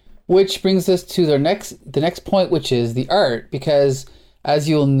happening. Which brings us to the next point, which is the art, because as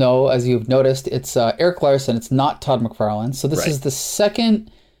you'll know, as you've noticed, it's Erik Larsen. It's not Todd McFarlane. So this is the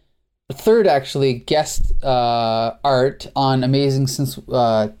third actually guest art on Amazing since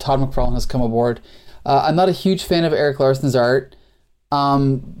Todd McFarlane has come aboard. I'm not a huge fan of Erik Larsen's art.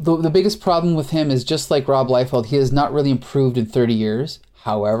 The biggest problem with him is, just like Rob Liefeld, he has not really improved in 30 years.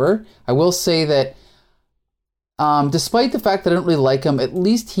 However, I will say that despite the fact that I don't really like him, at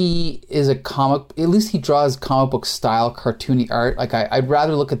least he draws comic book style cartoony art. Like I'd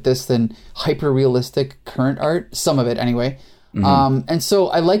rather look at this than hyper realistic current art, some of it anyway. And so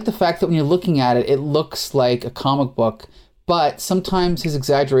I like the fact that when you're looking at it, it looks like a comic book, but sometimes his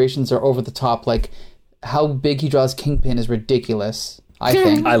exaggerations are over the top. Like how big he draws Kingpin is ridiculous, I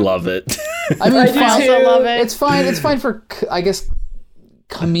think. I love it. I mean, I also love it. It's fine. It's fine for, I guess,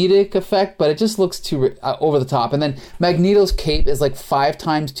 comedic effect, but it just looks too over the top. And then Magneto's cape is like 5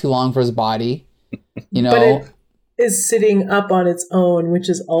 times too long for his body, you know? But it is sitting up on its own, which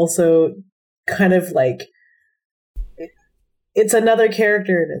is also kind of like, it's another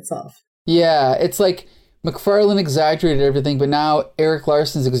character in itself. Yeah, it's like McFarlane exaggerated everything, but now Erik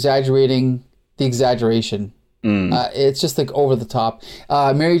Larsen's exaggerating the exaggeration. It's just like over the top.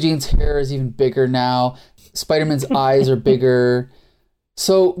 Mary Jane's hair is even bigger now. Spider-Man's eyes are bigger.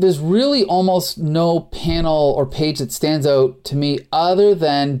 So there's really almost no panel or page that stands out to me other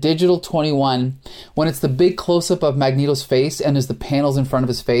than Digital 21, when it's the big close-up of Magneto's face and there's the panels in front of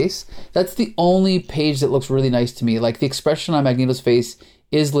his face. That's the only page that looks really nice to me. Like the expression on Magneto's face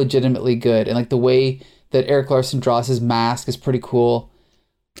is legitimately good, and like the way that Erik Larsen draws his mask is pretty cool.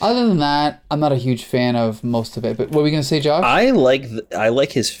 Other than that, I'm not a huge fan of most of it. But what were we going to say, Josh? I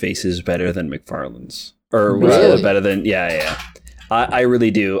like his faces better than McFarlane's, or Really? better than I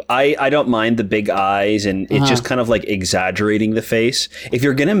really do. I don't mind the big eyes, and it's just kind of like exaggerating the face. If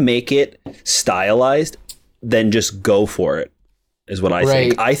you're gonna make it stylized, then just go for it, is what I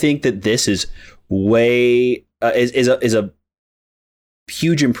think. I think that this is way is a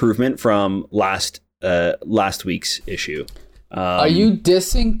huge improvement from last week's issue. Are you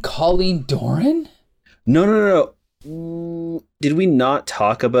dissing Colleen Doran? No. Did we not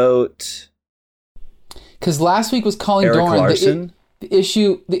talk about? Because last week was Colleen Erik Doran. Larsen? The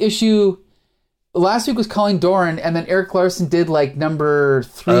issue last week was Colleen Doran, and then Erik Larsen did like number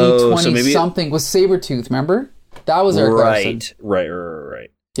 320 something with Sabretooth, remember? That was Erik Larsen. Right.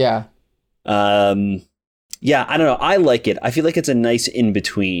 Yeah. Yeah, I don't know. I like it. I feel like it's a nice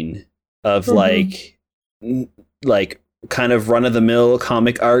in-between of like like kind of run of the mill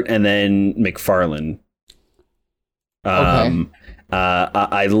comic art, and then McFarlane. Okay.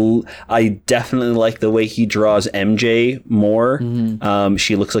 I definitely like the way he draws MJ more.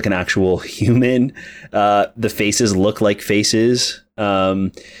 She looks like an actual human. The faces look like faces.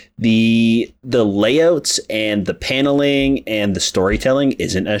 The layouts and the paneling and the storytelling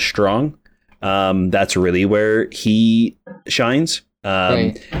isn't as strong. That's really where he shines.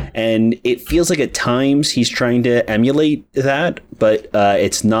 Right. And it feels like at times he's trying to emulate that, but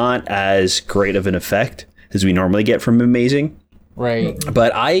it's not as great of an effect as we normally get from Amazing. Right.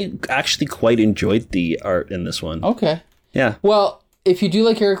 But I actually quite enjoyed the art in this one. Okay. Yeah. Well, if you do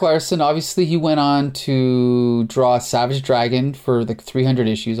like Erik Larson, obviously he went on to draw Savage Dragon for like 300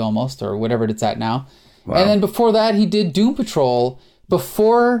 issues almost, or whatever it's at now. Wow. And then before that, he did Doom Patrol.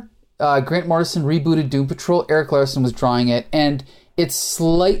 Before Grant Morrison rebooted Doom Patrol, Erik Larson was drawing it, and it's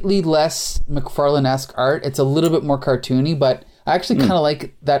slightly less McFarlane-esque art. It's a little bit more cartoony, but I actually kind of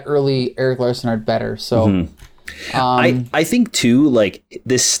like that early Erik Larson art better. So I think too, like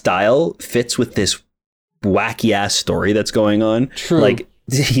this style fits with this wacky ass story that's going on. True. Like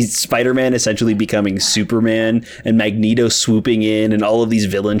he's Spider-Man essentially becoming Superman, and Magneto swooping in, and all of these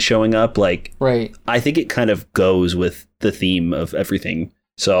villains showing up. Like, right. I think it kind of goes with the theme of everything.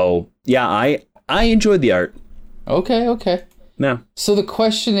 So yeah, I enjoyed the art. Okay. Yeah. So the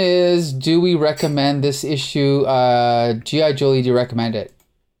question is, do we recommend this issue? G.I. Jolie, do you recommend it?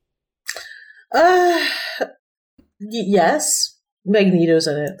 Yes. Magneto's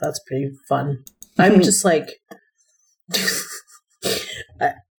in it. That's pretty fun. I'm just like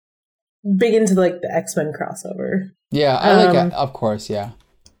big into like the X-Men crossover. Yeah, I like it. Of course, yeah.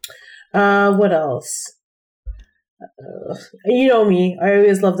 What else? You know me. I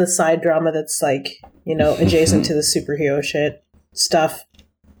always love the side drama that's like, adjacent to the superhero shit stuff.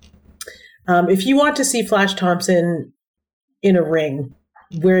 If you want to see Flash Thompson in a ring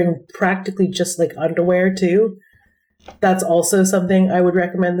wearing practically just like underwear too, that's also something I would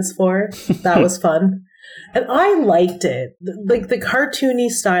recommend this for. That was fun. And I liked it. Like the cartoony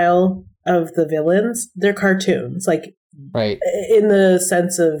style of the villains, they're cartoons, like right, in the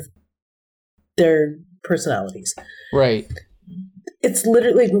sense of their personalities. Right. It's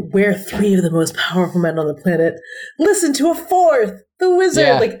literally where 3 of the most powerful men on the planet listen to a 4th, the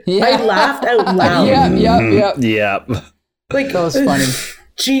wizard. Yeah. I laughed out loud. Yeah. Like that was funny.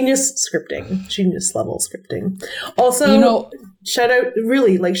 Genius level scripting. Also, shout out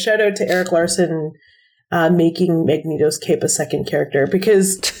to Erik Larson making Magneto's cape a second character,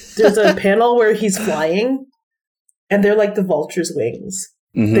 because there's a panel where he's flying and they're like the vulture's wings.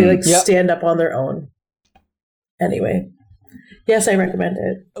 Mm-hmm. They stand up on their own. Anyway, yes, I recommend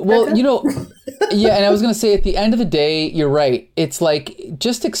it. Well, yeah, and I was going to say, at the end of the day, you're right. It's like,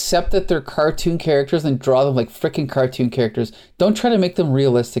 just accept that they're cartoon characters and draw them like freaking cartoon characters. Don't try to make them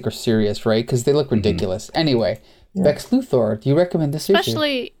realistic or serious, right? Because they look ridiculous. Mm-hmm. Anyway, Lex Luthor, do you recommend this issue?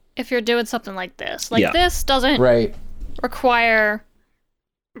 Especially if you're doing something like this. This doesn't require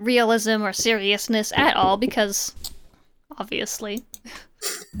realism or seriousness at all, because obviously.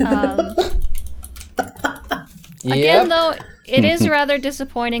 Again, though, it is rather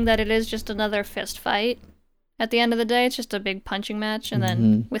disappointing that it is just another fist fight. At the end of the day, it's just a big punching match, and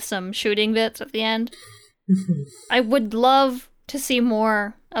then with some shooting bits at the end. I would love to see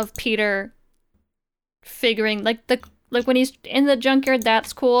more of Peter figuring, like when he's in the junkyard,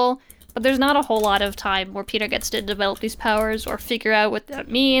 that's cool, but there's not a whole lot of time where Peter gets to develop these powers or figure out what that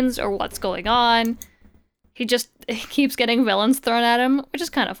means or what's going on. He keeps getting villains thrown at him, which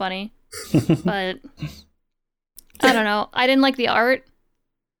is kind of funny. But I don't know. I didn't like the art.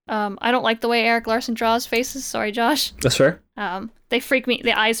 I don't like the way Erik Larson draws faces. Sorry, Josh. That's fair. They freak me.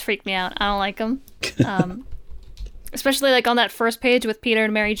 The eyes freak me out. I don't like them. Especially like on that first page with Peter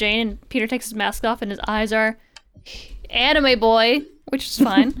and Mary Jane, and Peter takes his mask off and his eyes are anime boy, which is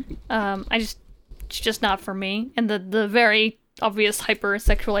fine. It's just not for me. And the very obvious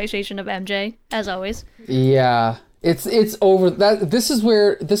hyper-sexualization of MJ, as always. Yeah. It's over that. This is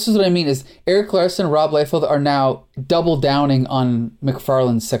what I mean is Erik Larson and Rob Liefeld are now double downing on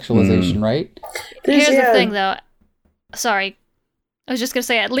McFarlane's sexualization, right? Here's the thing, though. Sorry. I was just going to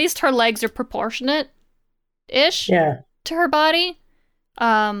say, at least her legs are proportionate-ish to her body.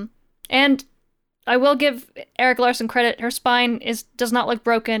 And I will give Erik Larson credit. Her spine does not look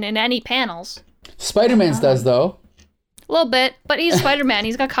broken in any panels. Spider-Man's does, though. A little bit, but he's Spider-Man.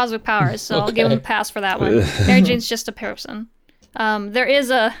 He's got cosmic powers, so I'll give him a pass for that one. Mary Jane's just a person. There is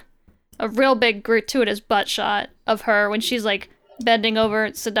a real big gratuitous butt shot of her when she's like bending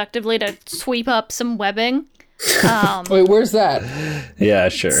over seductively to sweep up some webbing. Wait, where's that? Yeah,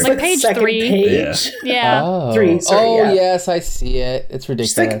 sure. Like page second 3. page. Yeah. Oh, 3, sorry, yeah. Yes, I see it. It's ridiculous.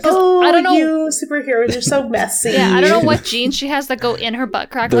 She's like, oh, I don't know- you superheroes are so messy. Yeah, I don't know what jeans she has that go in her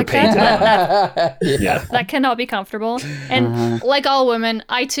butt crack They're like that. painted. Yeah. That cannot be comfortable. And like all women,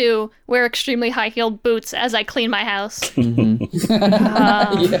 I too wear extremely high-heeled boots as I clean my house.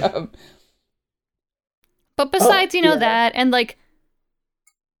 Yeah. But besides, yeah. that, and like,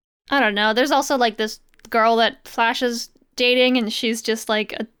 I don't know, there's also like this girl that Flash is dating, and she's just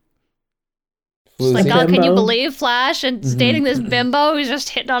like, she's like, Floozy. God, can you Bimbo. believe Flash and dating this bimbo who's just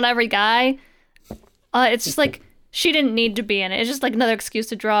hitting on every guy? It's just like, she didn't need to be in it. It's just like another excuse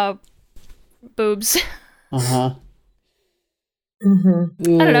to draw boobs. Uh-huh. I don't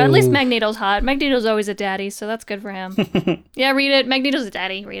know, at least Ooh. Magneto's hot. Magneto's always a daddy, so that's good for him. Yeah, read it. Magneto's a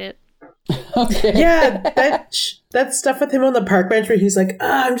daddy. Read it. Okay. Yeah, that stuff with him on the park bench where he's like,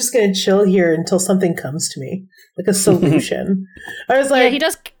 I'm just going to chill here until something comes to me. Like a solution. I was like, Yeah, he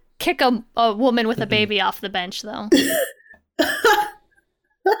does kick a woman with a baby off the bench, though.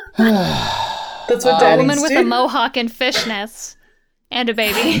 that's what A daddies woman with do. a mohawk and fishnets and a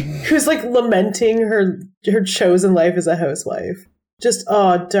baby. Who's like lamenting her chosen life as a housewife. Just,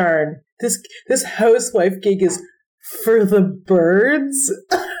 oh darn, this housewife gig is for the birds.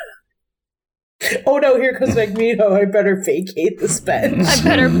 Oh no, here comes Magneto. I better vacate this bench. I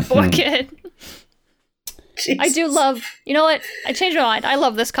better book it. Jesus. I do love. You know what? I changed my mind. I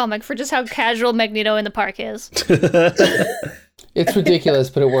love this comic for just how casual Magneto in the park is. It's ridiculous,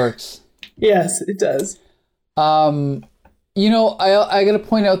 but it works. Yes, it does. I got to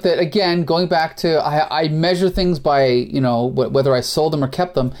point out that, again, going back to, I measure things by, whether I sold them or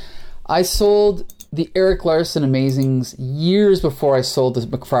kept them. I sold the Eric Larson Amazings years before I sold the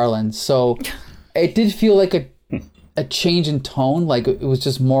McFarlane. So it did feel like a change in tone. Like it was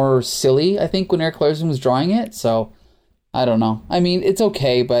just more silly, I think, when Eric Larson was drawing it. So I don't know. I mean, it's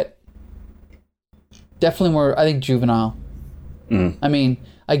okay, but definitely more, I think, juvenile. I mean,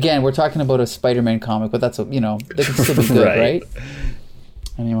 again, we're talking about a Spider-Man comic, but that's, they can still be good, right?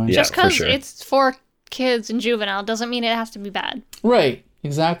 Anyway. Yeah, Just for because sure. it's for kids and juvenile doesn't mean it has to be bad. Right,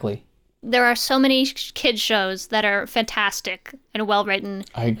 exactly. There are so many kids shows that are fantastic and well written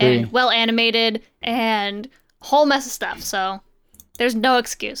I agree. and well animated and a whole mess of stuff. So there's no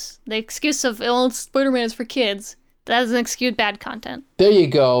excuse. The excuse of Spider-Man is for kids, that doesn't excuse bad content. There you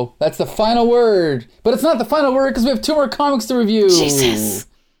go. That's the final word. But it's not the final word because we have 2 more comics to review. Jesus.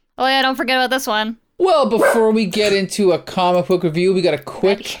 Oh yeah, don't forget about this one. Well, before we get into a comic book review, we got a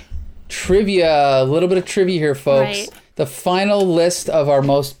quick trivia, a little bit of trivia here, folks. Right. The final list of our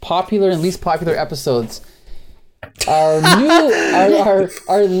most popular and least popular episodes. Our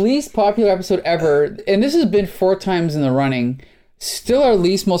our least popular episode ever, and this has been 4 times in the running. Still, our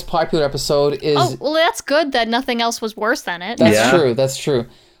least most popular episode is. Oh, well, that's good that nothing else was worse than it. That's Yeah. true. That's true.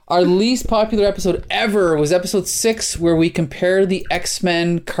 Our least popular episode ever was episode 6, where we compare the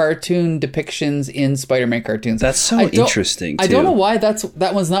X-Men cartoon depictions in Spider-Man cartoons. That's so I don't- interesting, I don't too. know why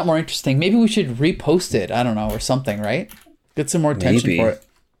that one's not more interesting. Maybe we should repost it. I don't know, or something, right? Get some more attention Maybe. for it.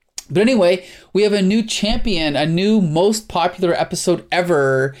 But anyway, we have a new champion, a new most popular episode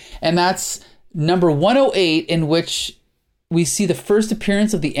ever, and that's number 108, in which we see the first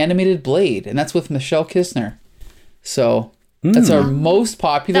appearance of the animated Blade, and that's with Michelle Kistner. So that's our most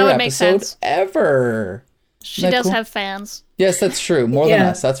popular That would make episode sense. ever. She Isn't that does cool? have fans. Yes, that's true. More than Yeah.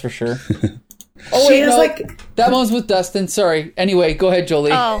 us, that's for sure. She has, that one's with Dustin. Sorry. Anyway, go ahead,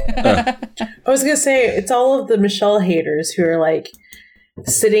 Jolie. Oh, I was going to say, it's all of the Michelle haters who are like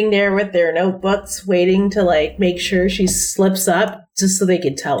sitting there with their notebooks waiting to like make sure she slips up just so they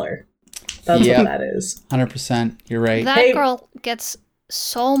can tell her. That's Yep. what that is. 100%. You're right. that Hey- girl gets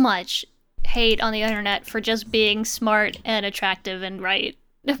so much hate on the internet for just being smart and attractive and right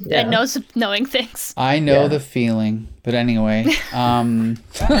Yeah. and knowing things. I know Yeah. the feeling, but anyway,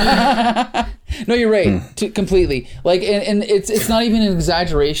 no, you're right, completely. Like, and it's not even an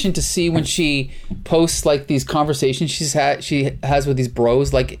exaggeration to see when she posts like these conversations she has with these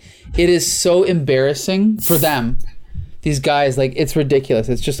bros. Like, it is so embarrassing for them. These guys, like, it's ridiculous.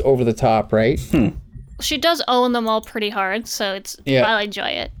 It's just over the top, right? She does own them all pretty hard, so Yeah. I enjoy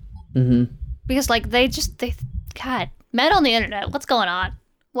it. Mm-hmm. Because like God, men on the internet, what's going on?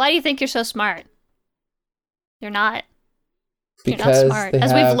 Why do you think you're so smart? You're not. You're not Because smart. they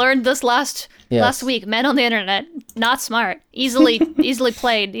As have- we've learned this last Yes. week, men on the internet, not smart. Easily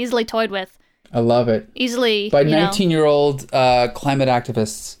played, easily toyed with, I love it. easily By you know. 19-year-old climate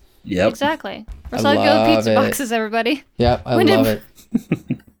activists. Yep. Exactly. I Recycle love pizza it. boxes, everybody. Yep, I When did- love it.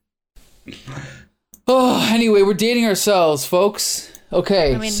 Oh, anyway, we're dating ourselves, folks.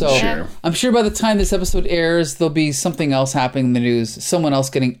 Okay, I mean, so yeah. I'm sure by the time this episode airs, there'll be something else happening in the news. Someone else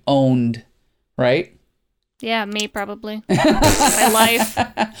getting owned, right? Yeah, me probably. My life.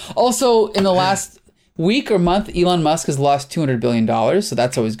 Also, in the last week or month, Elon Musk has lost $200 billion, so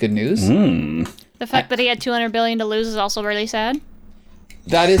that's always good news. The fact that he had $200 billion to lose is also really sad.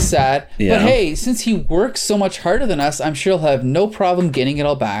 That is sad. Yeah. But hey, since he works so much harder than us, I'm sure he'll have no problem getting it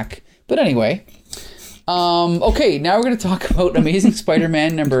all back. But anyway... okay, now we're going to talk about Amazing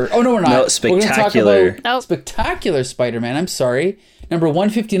Spider-Man number... Oh, no, we're not. No, We're going to talk Spectacular. about Nope. Spectacular Spider-Man, I'm sorry. Number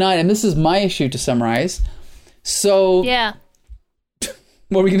 159, and this is my issue to summarize. So, Yeah,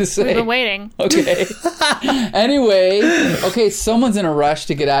 what are we going to say? we've been waiting. Okay. Anyway, okay, someone's in a rush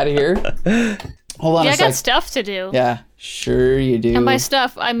to get out of here. Hold on Yeah, a I sec. got stuff to do. Yeah, sure you do. And by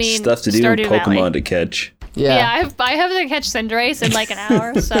stuff, I mean Stuff to do and Stardew Pokemon Valley. to catch. Yeah, I have to catch Cinderace in like an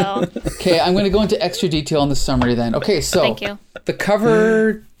hour, so Okay, I'm going to go into extra detail on the summary then. Okay, so Thank you. the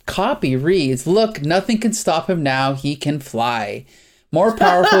cover copy reads, "Look, nothing can stop him now. He can fly. More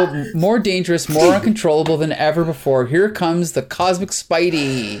powerful, more dangerous, more uncontrollable than ever before. Here comes the Cosmic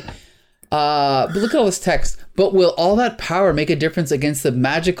Spidey." But look at all this text. But will all that power make a difference against the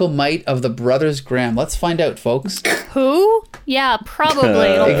magical might of the Brothers Grimm? Let's find out, folks. Who? Yeah, probably.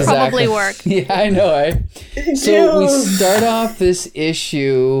 It'll probably work. Yeah, I know, eh? So we start off this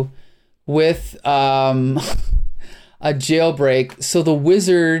issue with a jailbreak. So the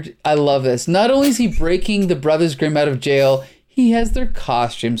wizard, I love this. Not only is he breaking the Brothers Grimm out of jail, he has their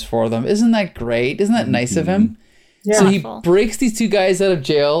costumes for them. Isn't that great? Isn't that nice of him? Yeah. So he Awful. breaks these two guys out of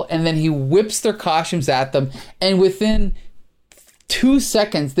jail, and then he whips their costumes at them, and within 2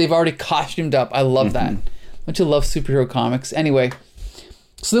 seconds, they've already costumed up. I love that. Don't you love superhero comics? Anyway,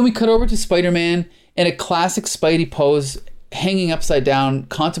 so then we cut over to Spider-Man in a classic Spidey pose, hanging upside down,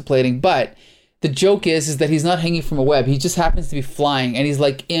 contemplating, but the joke is that he's not hanging from a web. He just happens to be flying, and he's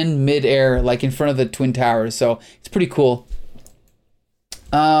like in midair, like in front of the Twin Towers, so it's pretty cool.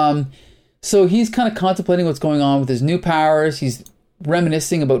 So he's kind of contemplating what's going on with his new powers. He's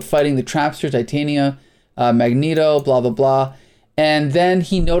reminiscing about fighting the Trapster, Titania, Magneto, blah, blah, blah. And then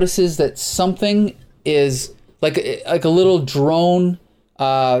he notices that something is like a little drone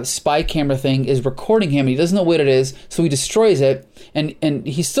spy camera thing is recording him. He doesn't know what it is, so he destroys it. And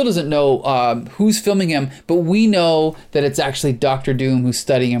he still doesn't know who's filming him, but we know that it's actually Doctor Doom who's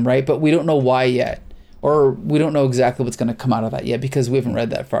studying him, right? But we don't know why yet. Or we don't know exactly what's going to come out of that yet because we haven't read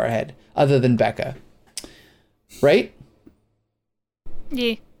that far ahead, other than Becca. Right?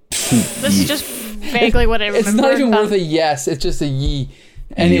 Yeah. This is just vaguely what I remember. It's not even about- worth a yes. It's just a ye.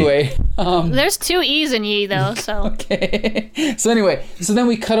 Anyway. There's 2 E's in ye, though, so. Okay. So anyway, so then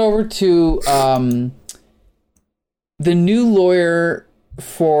we cut over to the new lawyer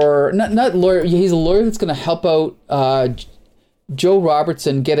for... Not lawyer. He's a lawyer that's going to help out Joe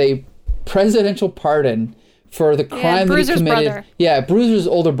Robertson get a presidential pardon for the crime that he Bruiser's committed. brother. Yeah, Bruiser's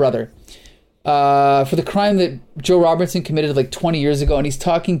older brother. For the crime that Joe Robertson committed like 20 years ago, and he's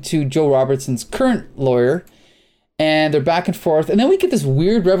talking to Joe Robertson's current lawyer, and they're back and forth. And then we get this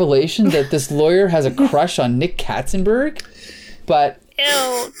weird revelation that this lawyer has a crush on Nick Katzenberg, but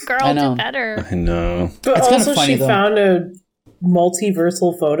Ew, girl, I know. do better. I know. But It's kinda also, funny, she though. found a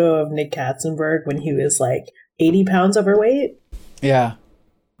multiversal photo of Nick Katzenberg when he was like 80 pounds overweight. yeah.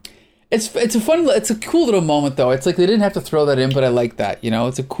 It's a cool little moment though. It's like they didn't have to throw that in, but I like that, you know?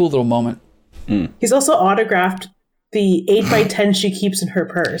 It's a cool little moment. He's also autographed the 8x10 she keeps in her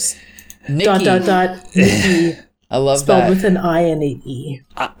purse. Nikki. Nikki, I love spelled that. with an I and an E.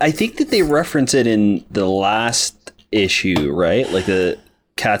 I think that they reference it in the last issue, right? Like the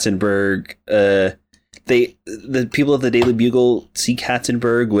Katzenberg. The people at the Daily Bugle see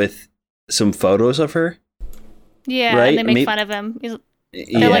Katzenberg with some photos of her. Yeah, Right? and they make Maybe- fun of him. They're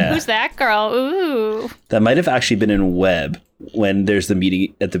Yeah, like, who's that girl? Ooh. that might have actually been in Web when there's the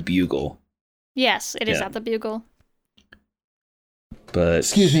meeting at the Bugle. Yes, it is Yeah. at the Bugle. But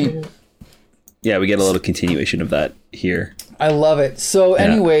Excuse me. yeah, we get a little continuation of that here. I love it. So Yeah.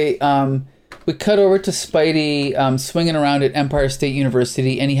 anyway, we cut over to Spidey swinging around at Empire State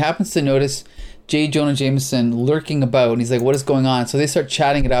University, and he happens to notice J. Jonah Jameson lurking about, and he's like, what is going on? So they start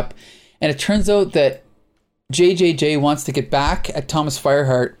chatting it up, and it turns out that JJJ wants to get back at Thomas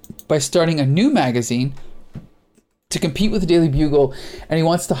Fireheart by starting a new magazine to compete with the Daily Bugle, and he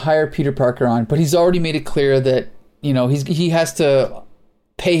wants to hire Peter Parker on, but he's already made it clear that, you know, he has to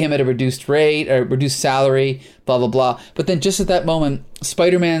pay him at a reduced rate or reduced salary, blah, blah, blah. But then just at that moment,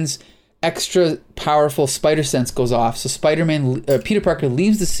 Spider-Man's extra powerful spider sense goes off. So Peter Parker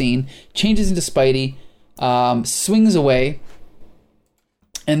leaves the scene, changes into Spidey, swings away,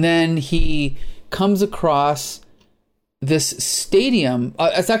 and then he comes across this stadium,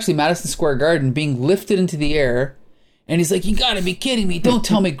 it's actually Madison Square Garden, being lifted into the air. And he's like, you gotta be kidding me. Don't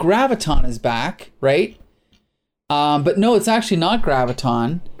tell me Graviton is back, right? But no, it's actually not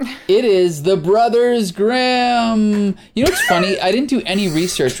Graviton. It is the Brothers Grimm. You know what's funny? I didn't do any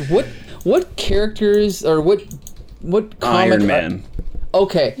research. What characters or what comic? Iron Man.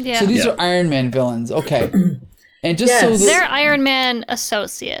 Okay, Yeah. so these are Iron Man villains. Okay. And just so they're Iron Man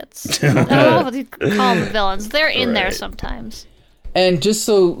associates. I don't know what you call them villains. They're in there sometimes. And just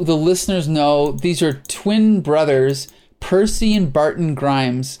so the listeners know, these are twin brothers, Percy and Barton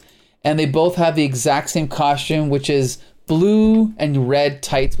Grimes, and they both have the exact same costume, which is blue and red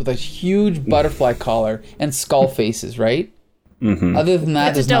tights with a huge butterfly collar and skull faces, right? Mm-hmm. Other than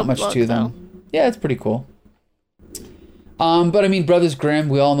that, there's not much to them. Yeah, it's pretty cool. But I mean, Brothers Grimm,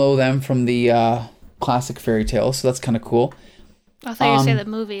 we all know them from the classic fairy tales, so that's kind of cool. I thought you were saying the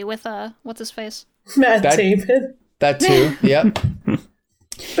movie with what's his face? Matt Damon. That too, yep.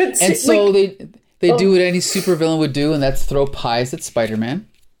 And so they do what any supervillain would do, and that's throw pies at Spider-Man.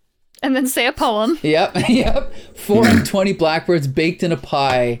 And then say a poem. Yep. 4 and 20 blackbirds baked in a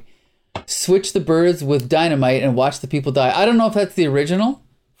pie. Switch the birds with dynamite and watch the people die. I don't know if that's the original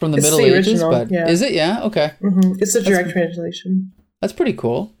from the Middle Ages, but is it? Yeah, okay. Mm-hmm. It's a direct translation. That's pretty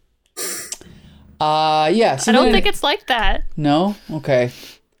cool. Yeah. So I don't think it's like that. No? Okay.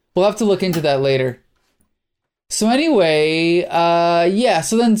 We'll have to look into that later. So anyway,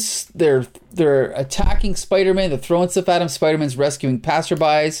 so then they're attacking Spider-Man, they're throwing stuff at him, Spider-Man's rescuing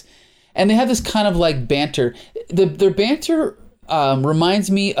passerbys, and they have this kind of like banter. Their banter reminds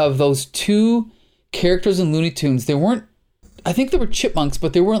me of those two characters in Looney Tunes. I think they were chipmunks,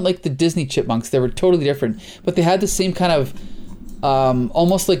 but they weren't like the Disney chipmunks. They were totally different, but they had the same kind of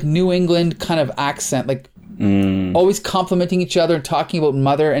almost like New England kind of accent, like always complimenting each other and talking about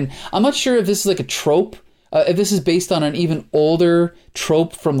mother. And I'm not sure if this is like a trope. If this is based on an even older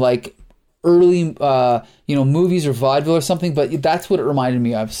trope from like early, movies or vaudeville or something, but that's what it reminded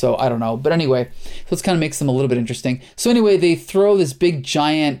me of. So I don't know. But anyway, so it kind of makes them a little bit interesting. So anyway, they throw this big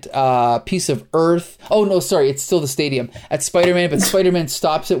giant piece of earth. Oh no, sorry, it's still the stadium at Spider-Man, but Spider-Man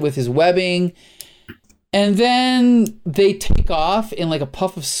stops it with his webbing. And then they take off in like a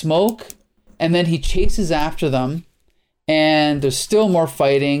puff of smoke, and then he chases after them. And there's still more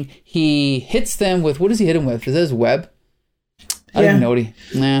fighting. He hits them with, what does he hit him with? Is that his web? I didn't know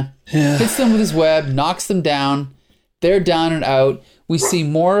Hits them with his web, knocks them down. They're down and out. We see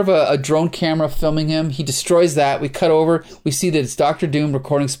more of a drone camera filming him. He destroys that. We cut over. We see that it's Dr. Doom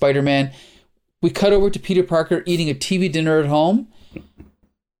recording Spider-Man. We cut over to Peter Parker eating a TV dinner at home.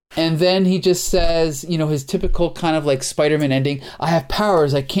 And then he just says, his typical kind of like Spider-Man ending. I have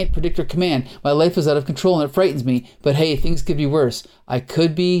powers I can't predict or command. My life is out of control and it frightens me. But hey, things could be worse. I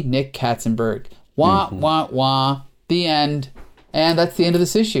could be Nick Katzenberg. Wah, wah, wah. The end. And that's the end of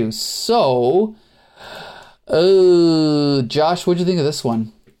this issue. So, Josh, what'd you think of this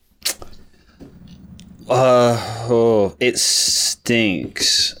one? It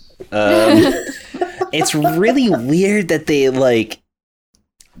stinks. It's really weird that they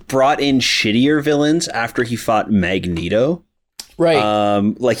brought in shittier villains after he fought Magneto. Right.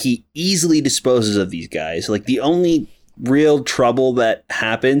 He easily disposes of these guys. The only real trouble that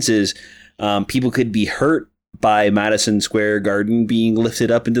happens is people could be hurt by Madison Square Garden being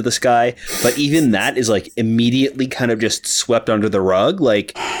lifted up into the sky. But even that is immediately kind of just swept under the rug.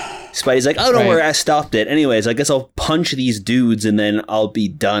 Spidey's oh, don't worry, I stopped it. Anyways, I guess I'll punch these dudes and then I'll be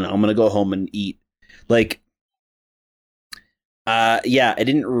done. I'm going to go home and eat. I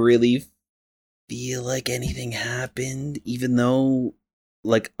didn't really feel like anything happened, even though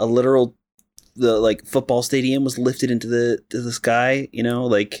a literal football stadium was lifted into the sky,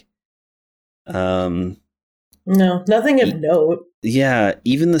 no, nothing of note. Yeah,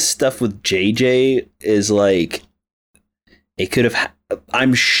 even the stuff with JJ is it could have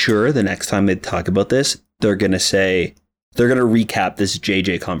I'm sure the next time they talk about this, they're going to recap this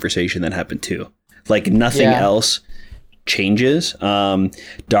JJ conversation that happened too. Nothing else changes.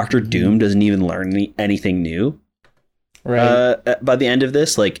 Dr. Doom doesn't even learn anything new. Right. By the end of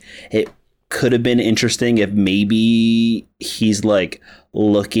this, it could have been interesting if maybe he's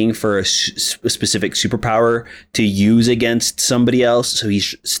looking for a specific superpower to use against somebody else. So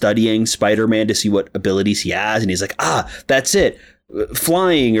he's studying Spider-Man to see what abilities he has. And he's that's it.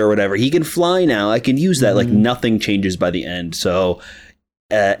 Flying or whatever. He can fly now. I can use that. Nothing changes by the end. So,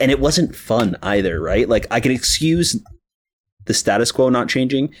 and it wasn't fun either, right? I can excuse the status quo not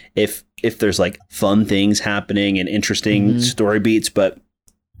changing if there's fun things happening and interesting story beats, but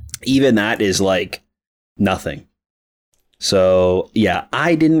even that is nothing. So yeah,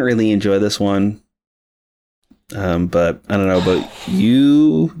 I didn't really enjoy this one. But I don't know about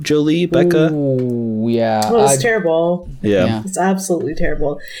you, Jolie, Becca. Ooh, yeah. Oh, it's terrible. Yeah. It's absolutely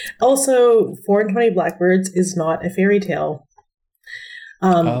terrible. Also, 4 and 20 Blackbirds is not a fairy tale.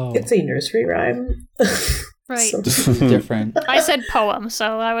 It's a nursery rhyme. Right. So- different. I said poem,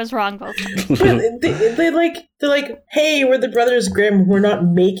 so I was wrong both times. But they're like, hey, we're the Brothers Grimm. We're not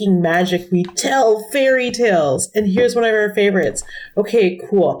making magic. We tell fairy tales. And here's one of our favorites. Okay,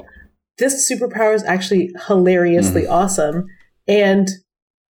 cool. This superpower is actually hilariously awesome. And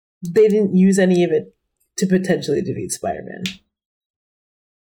they didn't use any of it to potentially defeat Spider-Man.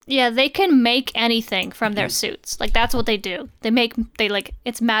 Yeah, they can make anything from their suits. Like, that's what they do.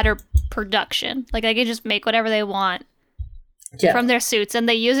 It's matter production. Like, they can just make whatever they want from their suits, and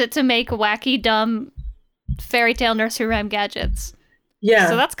they use it to make wacky, dumb fairy tale nursery rhyme gadgets. Yeah.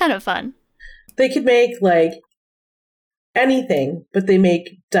 So that's kind of fun. They could make, like, anything, but they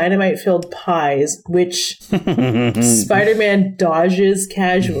make dynamite-filled pies, which Spider-Man dodges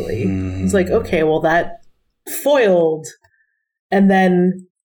casually. It's like, okay, well, that foiled. And then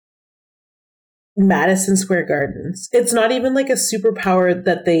Madison Square Gardens. It's not even like a superpower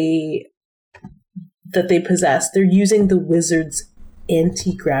that they possess. They're using the wizard's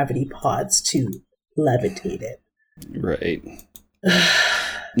anti-gravity pods to levitate it. Right.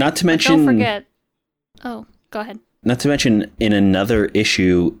 Not to mention... Don't forget... Oh, go ahead. Not to mention, in another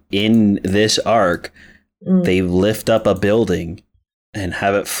issue in this arc, they lift up a building and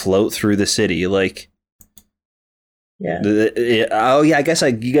have it float through the city. Like... Yeah. I guess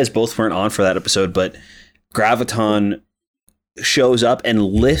you guys both weren't on for that episode, but Graviton shows up and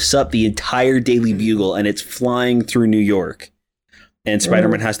lifts up the entire Daily Bugle, and it's flying through New York. And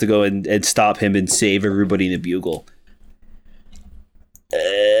Spider-Man has to go and stop him and save everybody in the Bugle.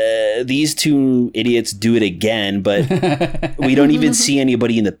 These two idiots do it again, but we don't even see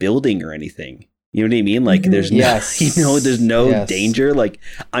anybody in the building or anything. You know what I mean? Like, there's there's no danger. Like,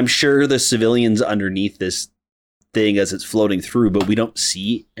 I'm sure the civilians underneath this thing as it's floating through, but we don't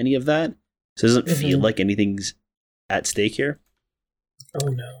see any of that. So it doesn't feel like anything's at stake here. Oh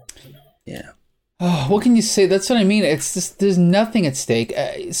no. Yeah. Oh, what can you say? That's what I mean. It's just, there's nothing at stake.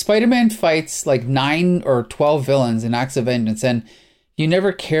 Spider-Man fights like 9 or 12 villains in Acts of Vengeance, and you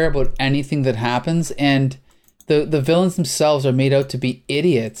never care about anything that happens, and the villains themselves are made out to be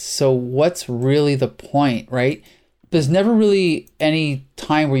idiots. So what's really the point, right? There's never really any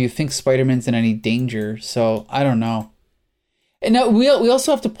time where you think Spider-Man's in any danger, so I don't know. And now we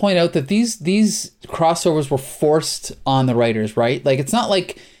also have to point out that these crossovers were forced on the writers, right? Like, it's not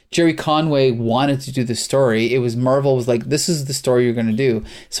like Jerry Conway wanted to do the story. It was Marvel was like, this is the story you're going to do.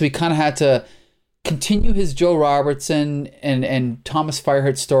 So he kind of had to continue his Joe Robertson and Thomas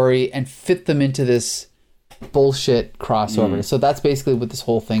Fireheart story and fit them into this bullshit crossover. So that's basically what this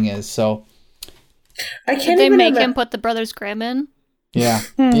whole thing is. So I can't Did they even make him put the Brothers Grimm in? yeah.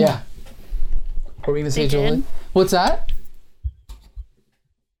 Yeah. What were we going to say, They Jolie? did? What's that?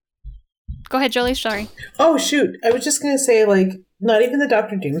 Go ahead, Jolie. Sorry. Oh shoot! I was just gonna say, like, not even the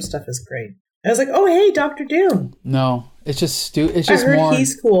Doctor Doom stuff is great. I was like, oh hey, Doctor Doom. No, it's just it's I just heard more.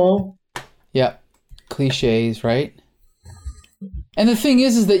 he's cool. Yeah, cliches, right? And the thing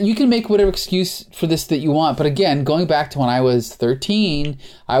is that you can make whatever excuse for this that you want. But again, going back to when I was 13,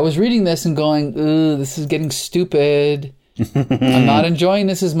 I was reading this and going, "Ooh, this is getting stupid. I'm not enjoying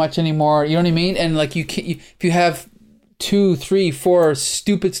this as much anymore." You know what I mean? And like, if you have 2, 3, 4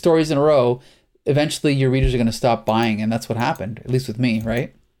 stupid stories in a row, eventually your readers are going to stop buying, and that's what happened. At least with me,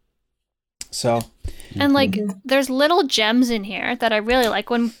 right? So. And like, there's little gems in here that I really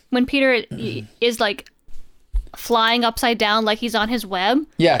like. When Peter is like flying upside down like he's on his web.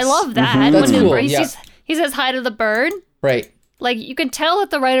 Yes. I love that. That's when cool. he says hi to the bird. Right. Like, you can tell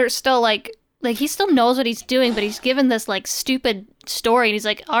that the writer's still like he still knows what he's doing, but he's given this like stupid story, and he's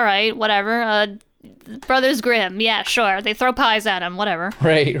like, all right, whatever. Brothers Grimm, yeah, sure. They throw pies at him, whatever.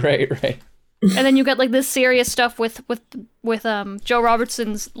 Right. And then you get like this serious stuff with Joe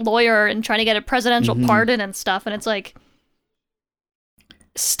Robertson's lawyer and trying to get a presidential pardon and stuff, and it's like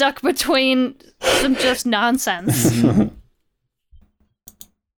stuck between some just nonsense.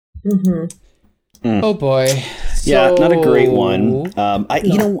 Oh boy. Yeah, So- not a great one.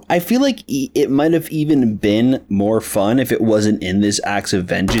 I feel like it might have even been more fun if it wasn't in this Acts of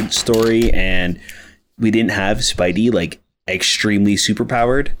Vengeance story and we didn't have Spidey like extremely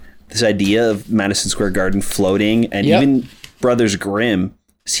superpowered. This idea of Madison Square Garden floating and even Brothers Grimm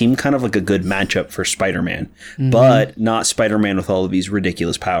seemed kind of like a good matchup for Spider-Man, but not Spider-Man with all of these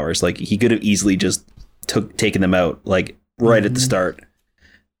ridiculous powers. Like, he could have easily just taken them out like right at the start.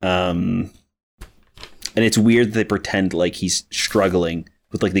 And it's weird that they pretend like he's struggling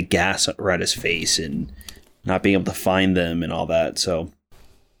with like the gas right at his face and not being able to find them and all that. So,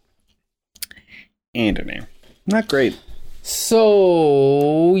 I don't know. Not great.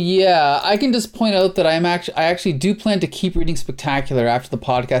 So yeah, I can just point out that I actually do plan to keep reading Spectacular after the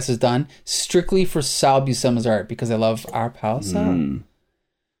podcast is done, strictly for Sal Buscema's art because I love our pal Sal.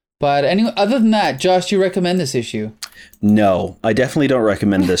 But anyway, other than that, Josh, do you recommend this issue? No, I definitely don't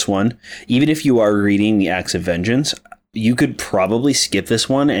recommend this one. Even if you are reading the Acts of Vengeance, you could probably skip this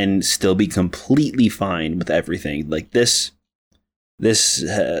one and still be completely fine with everything. Like this is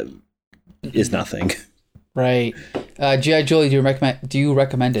nothing. Right. G.I. Jolie, do you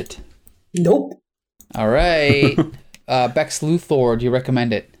recommend it? Nope. All right. Bex Luthor, do you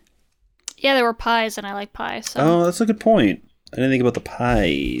recommend it? Yeah, there were pies, and I like pie. So. Oh, that's a good point. I didn't think about the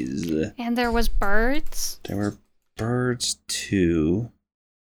pies. And there was birds. There were birds too.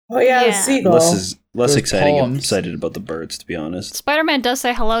 Oh yeah, the Yeah. seagull. Less There's poems. excited about the birds, to be honest. Spider-Man does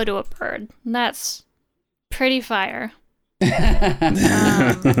say hello to a bird. And that's pretty fire.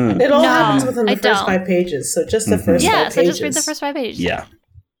 It all No, happens within the I first don't. 5 pages, so just the first 5 Yeah, pages. so just read the first 5 pages. Yeah.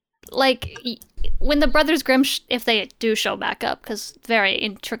 Like, when the Brothers Grimm, if they do show back up, because very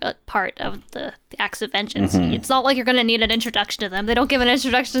intricate part of the Acts of Vengeance, it's not like you're going to need an introduction to them. They don't give an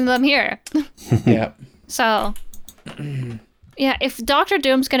introduction to them here. Yeah. So, yeah, if Doctor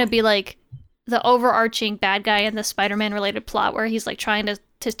Doom's going to be like the overarching bad guy in the Spider-Man related plot where he's like trying to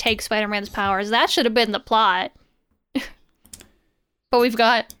take Spider-Man's powers, that should have been the plot. But we've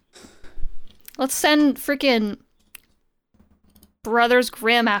got, let's send freaking Brothers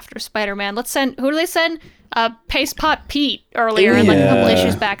Grimm after Spider-Man. Let's send, who do they send? Paste Pot Pete earlier in like a couple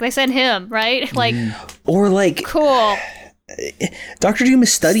issues back. They send him, right? Like, Or like cool. Dr. Doom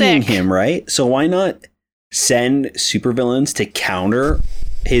is studying Sick. him, right? So why not send supervillains to counter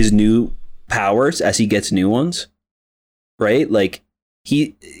his new powers as he gets new ones? Right? Like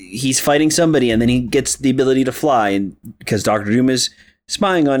he's fighting somebody and then he gets the ability to fly, and because Dr. Doom is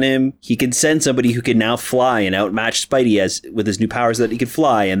spying on him, he can send somebody who can now fly and outmatch Spidey as with his new powers that he can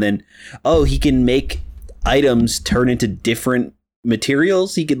fly, and then he can make items turn into different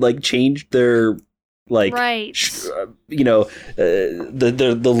materials. He could like change their like Right.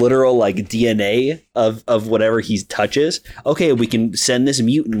 the literal like DNA of whatever he touches. Okay, we can send this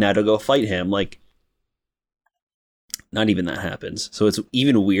mutant now to go fight him. Like, not even that happens. So it's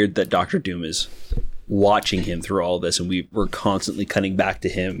even weird that Doctor Doom is watching him through all this, and we're constantly cutting back to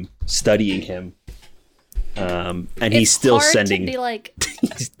him, studying him, and he's It's still hard sending to be like,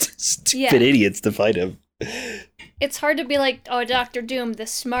 stupid idiots to fight him. it's hard to be like, oh, Doctor Doom, the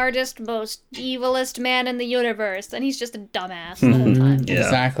smartest, most evilest man in the universe, and he's just a dumbass the whole time.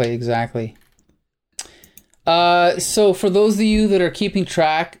 Yeah. Exactly. So for those of you that are keeping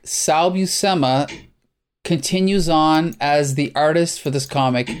track, Sal Buscema continues on as the artist for this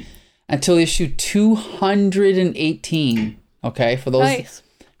comic until issue 218. Okay, for those Nice.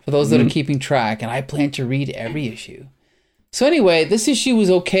 that are keeping track, and I plan to read every issue. So anyway, this issue was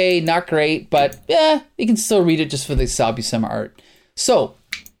okay, not great, but yeah, you can still read it just for the Sal Buscema art. So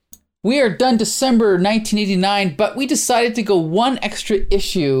we are done December 1989, but we decided to go one extra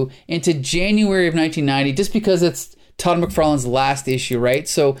issue into January of 1990 just because it's Todd McFarlane's last issue, right?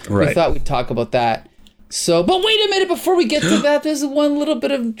 So we Right. thought we'd talk about that. So, but wait a minute, before we get to that, there's one little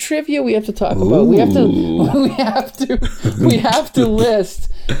bit of trivia we have to talk about. We have to list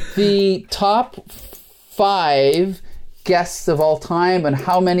the top 5 guests of all time and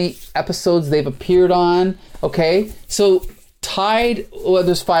how many episodes they've appeared on. Okay, so tied. Well,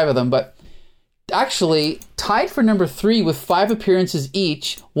 there's 5 of them, but actually tied for number 3 with 5 appearances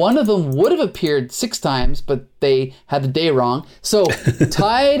each. One of them would have appeared 6 times, but they had the day wrong. So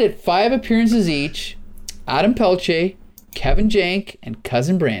tied at 5 appearances each. Adam Pelche, Kevin Jank, and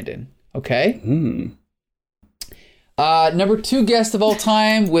Cousin Brandon. Okay? Number 2 guest of all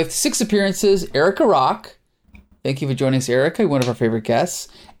time with 6 appearances, Erica Rock. Thank you for joining us, Erica, one of our favorite guests.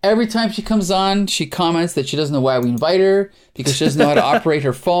 Every time she comes on, she comments that she doesn't know why we invite her because she doesn't know how to operate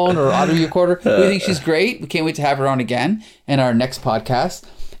her phone or audio recorder. We think she's great. We can't wait to have her on again in our next podcast.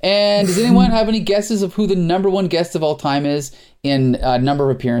 And does anyone have any guesses of who the number 1 guest of all time is in number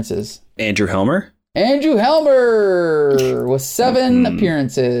of appearances? Andrew Helmer. Andrew Helmer with 7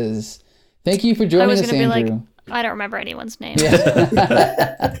 appearances. Thank you for I joining was us, going to be Andrew. like, I don't remember anyone's name.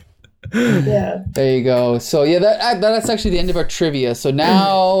 Yeah. There you go. So yeah, that's actually the end of our trivia. So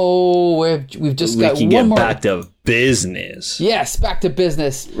now we've just We got can one get more. back to business. Yes, back to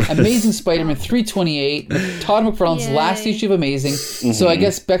business. Amazing Spider-Man 328, Todd McFarlane's Yay. last issue of Amazing. So I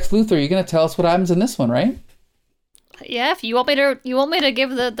guess Bex Luthor, you're going to tell us what happens in this one, right? Yeah, if you want me to give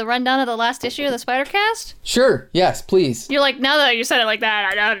the rundown of the last issue of the Spider-Cast? Sure. Yes, please. You're like, now that you said it like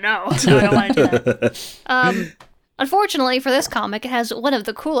that, I don't know. No, I don't want to do that. Unfortunately for this comic, it has one of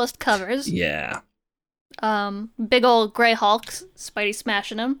the coolest covers. Yeah. Big old gray Hulk, Spidey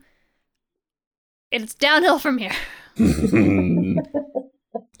smashing him. It's downhill from here.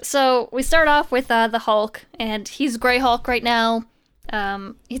 So we start off with the Hulk, and he's Grey Hulk right now.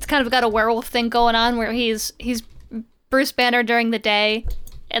 He's kind of got a werewolf thing going on where he's Bruce Banner during the day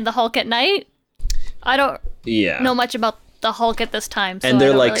and the Hulk at night. I don't know much about the Hulk at this time, so and they're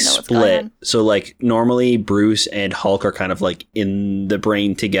I don't like really know what's going split. on. So like normally Bruce and Hulk are kind of like in the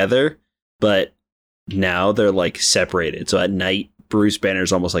brain together, but now they're like separated. So at night, Bruce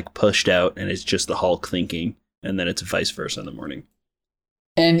Banner's almost like pushed out, and it's just the Hulk thinking, and then it's vice versa in the morning.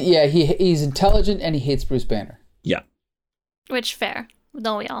 And yeah, he's intelligent and he hates Bruce Banner. Yeah. Which, fair.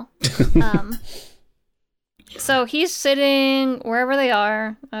 Don't we all? So he's sitting wherever they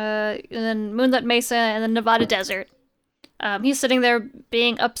are, in Moonlit Mesa and the Nevada desert. He's sitting there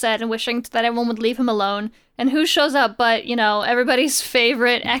being upset and wishing that everyone would leave him alone. And who shows up but, everybody's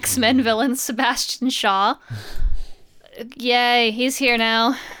favorite X-Men villain, Sebastian Shaw. Yay, he's here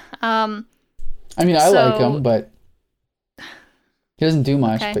now. I mean, I like him, but he doesn't do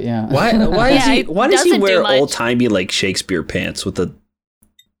much, Okay. but yeah. Why does he doesn't do wear much. old timey like Shakespeare pants with the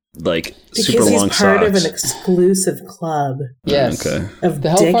like Because super he's long part of socks? an exclusive club Yes. Okay. of The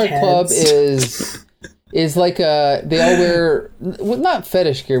Hellfire Club dickheads. is like they all wear, well, not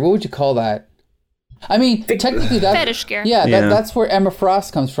fetish gear. What would you call that? I mean, technically that Fetish gear. Yeah, Yeah. that's where Emma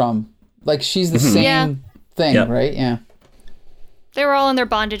Frost comes from. Like she's the same Yeah. thing, Yep. right? Yeah. They were all in their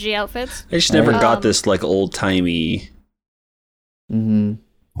bondagey outfits. I just never Right. got this like old timey. Mm-hmm.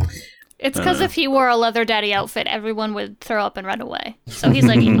 It's because if he wore a leather daddy outfit, everyone would throw up and run away. So he's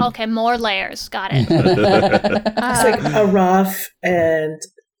like, okay, more layers. Got it. It's like a ruff and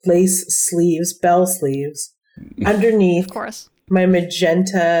lace sleeves, bell sleeves. Underneath Of course. my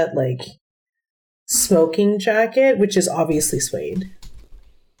magenta, like, smoking jacket, which is obviously suede.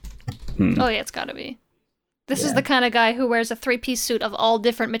 Oh, yeah, it's gotta be. This is the kind of guy who wears a 3-piece suit of all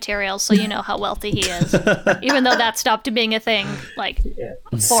different materials, so you know how wealthy he is. Even though that stopped being a thing, like,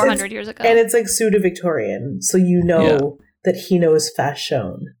 400 years ago. And it's like pseudo Victorian, so you know that he knows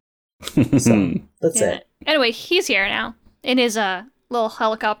fashion. So that's Yeah. it. Anyway, he's here now in his little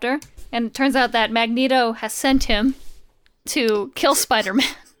helicopter, and it turns out that Magneto has sent him to kill Spider-Man.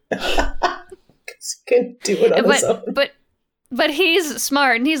 He can do it on his own. But he's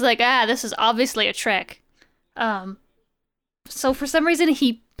smart, and he's like, this is obviously a trick. So for some reason,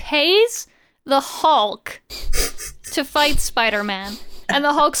 he pays the Hulk to fight Spider-Man. And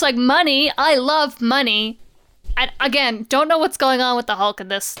the Hulk's like, money, I love money. And again, don't know what's going on with the Hulk in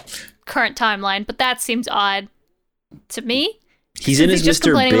this current timeline, but that seems odd to me. He's in his He's just Mr.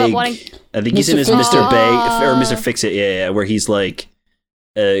 complaining about Big. wanting- I think he's Mr. in his Fix- Mr. Big or Mr. Fix It, yeah, where he's like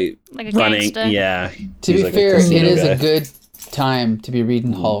Like a running. gangster. Yeah. To He's be like fair, it casino is guy. a good time to be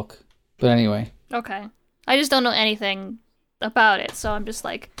reading Hulk. But anyway. Okay. I just don't know anything about it, so I'm just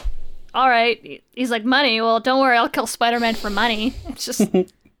like, all right. He's like, money? Well, don't worry, I'll kill Spider-Man for money. It's just...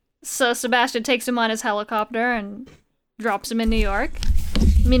 So Sebastian takes him on his helicopter and drops him in New York.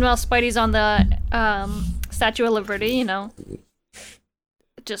 Meanwhile, Spidey's on the Statue of Liberty,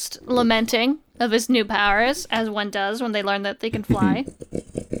 just lamenting of his new powers, as one does when they learn that they can fly.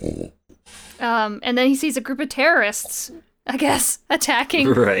 And then he sees a group of terrorists, I guess, attacking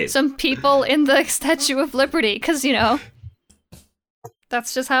Right. some people in the Statue of Liberty, because,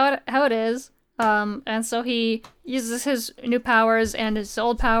 that's just how it is. And so he uses his new powers and his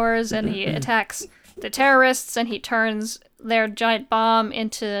old powers, and he attacks the terrorists, and he turns their giant bomb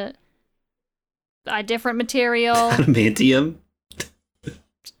into a different material. Adamantium.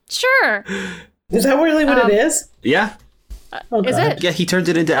 Sure. Is that really what it is? Yeah. Oh, Is God. it? Yeah, he turns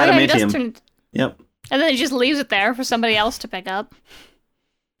it into Oh, yeah, he does adamantium. turn- Yep. And then he just leaves it there for somebody else to pick up.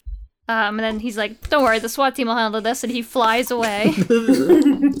 And then he's like, don't worry, the SWAT team will handle this, and he flies away.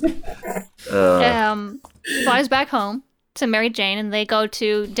 Flies back home to Mary Jane, and they go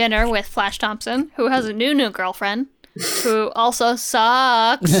to dinner with Flash Thompson, who has a new girlfriend, who also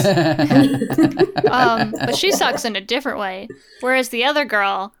sucks. But she sucks in a different way. Whereas the other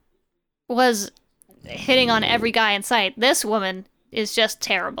girl was hitting on every guy in sight. This woman is just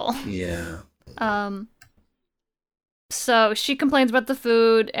terrible. Yeah. So she complains about the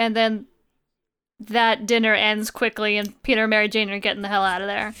food, and then that dinner ends quickly, and Peter and Mary Jane are getting the hell out of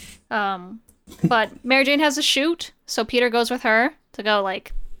there. But Mary Jane has a shoot, so Peter goes with her to go,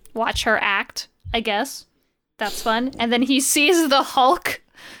 watch her act, I guess. That's fun. And then he sees the Hulk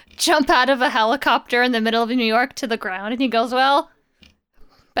jump out of a helicopter in the middle of New York to the ground, and he goes, well,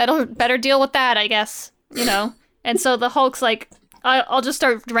 better deal with that, I guess, you know? And so the Hulk's like, I'll just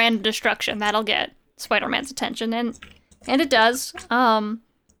start random destruction. That'll get Spider-Man's attention, and it does. And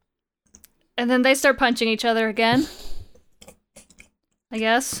then they start punching each other again, I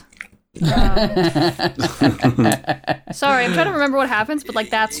guess. Sorry, I'm trying to remember what happens, but like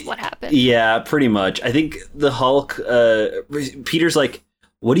that's what happened. Yeah, pretty much. I think the Hulk, Peter's like,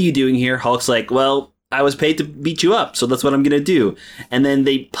 what are you doing here? Hulk's like, well, I was paid to beat you up, so that's what I'm gonna do. And then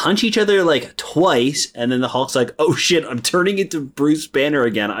they punch each other like twice, and then the Hulk's like, oh shit, I'm turning into Bruce Banner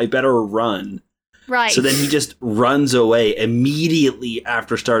again. I better run. Right. So then he just runs away immediately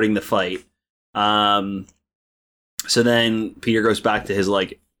after starting the fight. So then Peter goes back to his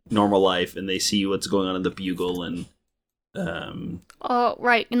like normal life, and they see what's going on in the Bugle, and oh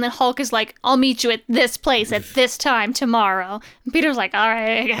right, and then Hulk is like, I'll meet you at this place at this time tomorrow, and Peter's like, all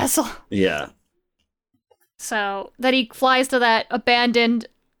right, I guess. Yeah. So then he flies to that abandoned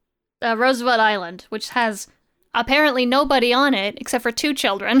Roosevelt Island, which has apparently nobody on it except for 2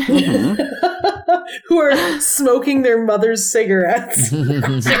 children. Who are smoking their mother's cigarettes.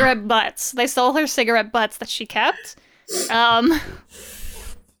 Cigarette butts. They stole her cigarette butts that she kept.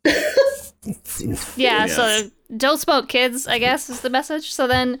 Yeah, so don't smoke, kids, I guess, is the message. So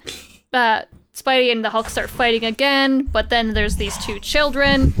then Spidey and the Hulk start fighting again, but then there's these 2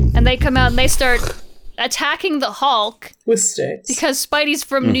 children, and they come out and they start attacking the Hulk with sticks. Because Spidey's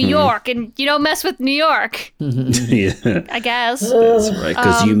from New York, and you don't mess with New York. Yeah. I guess. That's right,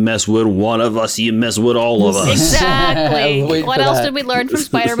 because you mess with one of us, you mess with all of us. Exactly. What else did we learn from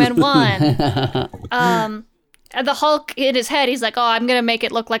Spider-Man 1? And the Hulk, in his head, he's like, oh, I'm going to make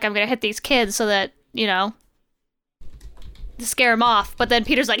it look like I'm going to hit these kids so that, you know, to scare him off. But then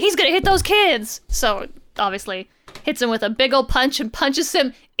Peter's like, he's going to hit those kids. So, obviously, hits him with a big old punch and punches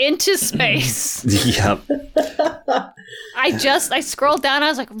him into space. Yep. I scrolled down, I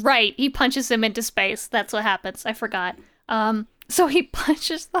was like, right, he punches him into space. That's what happens. I forgot. So he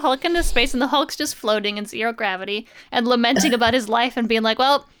punches the Hulk into space, and the Hulk's just floating in zero gravity and lamenting about his life and being like,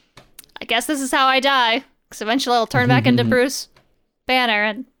 well, I guess this is how I die. Because eventually I'll turn back into Bruce Banner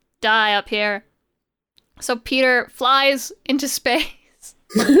and die up here. So Peter flies into space.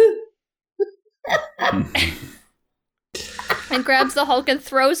 And grabs the Hulk and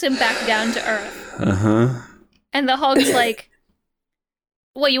throws him back down to Earth. Uh-huh. And the Hulk's like,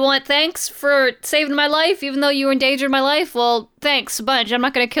 what, you want thanks for saving my life, even though you endangered my life? Well, thanks a bunch. I'm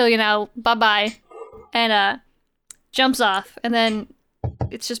not going to kill you now. Bye-bye. And jumps off. And then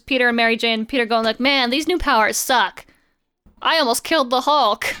it's just Peter and Mary Jane. Peter going like, man, these new powers suck. I almost killed the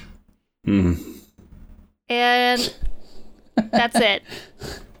Hulk. And that's it.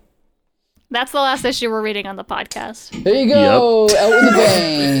 That's the last issue we're reading on the podcast. There you go. Yep. Out with a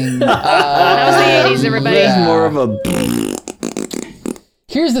bang. That was the 80s, everybody. Yeah. More of a...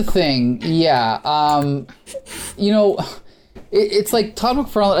 Here's the thing. Yeah. You know, it's like Todd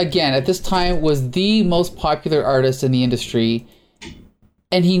McFarlane, again, at this time was the most popular artist in the industry.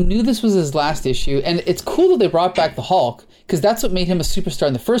 And he knew this was his last issue. And it's cool that they brought back the Hulk, because that's what made him a superstar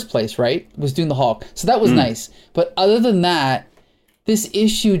in the first place, right? Was doing the Hulk. So that was nice. But other than that, this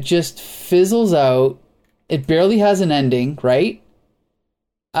issue just fizzles out. It barely has an ending, right?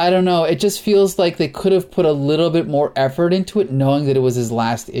 I don't know. It just feels like they could have put a little bit more effort into it, knowing that it was his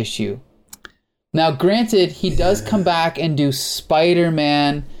last issue. Now, granted, he does come back and do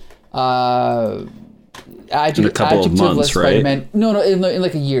Spider-Man, in a couple of months, Spider-Man. Right? No, in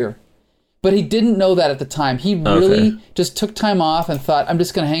like a year. But he didn't know that at the time. He really just took time off and thought, I'm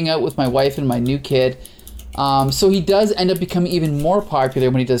just going to hang out with my wife and my new kid. So he does end up becoming even more popular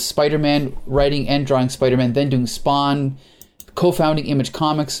when he does Spider-Man, writing and drawing Spider-Man, then doing Spawn, co-founding Image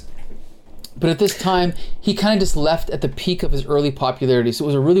Comics. But at this time, he kind of just left at the peak of his early popularity. So it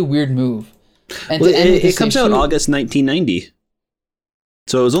was a really weird move. And well, it comes out August 1990.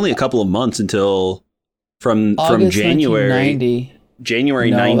 So it was only a couple of months until from January 90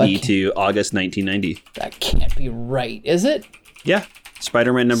 to August 1990. That can't be right, is it? Yeah.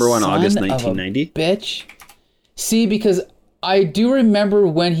 Spider-Man number 1, August 1990. Bitch. See, because I do remember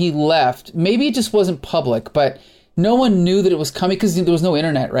when he left, maybe it just wasn't public, but no one knew that it was coming because there was no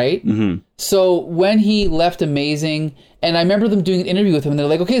internet, right? Mm-hmm. So when he left Amazing, and I remember them doing an interview with him, and they're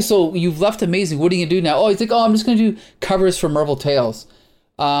like, okay, so you've left Amazing, what are you going to do now? Oh, he's like, I'm just going to do covers for Marvel Tales.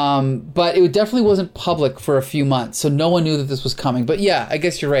 But it definitely wasn't public for a few months, so no one knew that this was coming. But yeah, I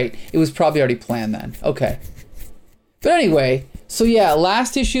guess you're right. It was probably already planned then. Okay. But anyway, so yeah,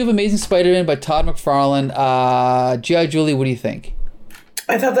 last issue of Amazing Spider-Man by Todd McFarlane. G.I. Julie, what do you think?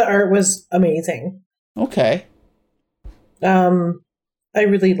 I thought the art was amazing. Okay. I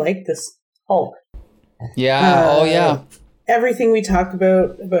really like this Hulk. Yeah. Oh yeah. Everything we talked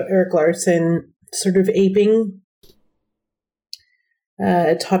about Erik Larsen sort of aping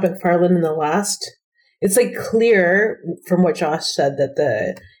Todd McFarlane in the last. It's like clear from what Josh said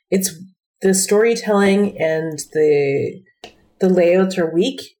that it's the storytelling and the layouts are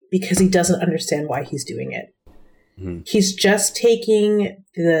weak because he doesn't understand why he's doing it. Mm-hmm. He's just taking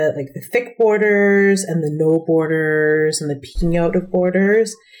the thick borders and the no borders and the peeking out of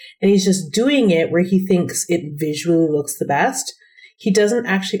borders, and he's just doing it where he thinks it visually looks the best. He doesn't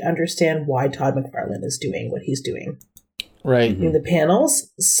actually understand why Todd McFarlane is doing what he's doing. Right. In the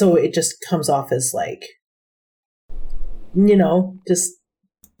panels. So it just comes off as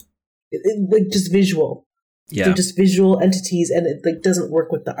just visual. Yeah. They're just visual entities, and it doesn't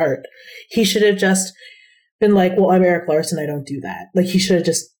work with the art. He should have just been like, well, I'm Erik Larsen, I don't do that. He should have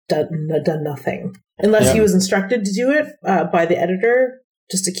just done nothing. Unless he was instructed to do it by the editor,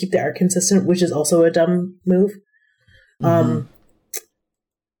 just to keep the art consistent, which is also a dumb move.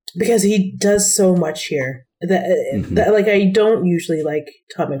 Because he does so much here. That I don't usually like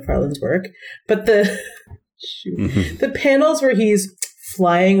Todd McFarlane's work, but the panels where he's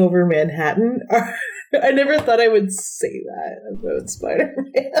flying over Manhattan are... I never thought I would say that about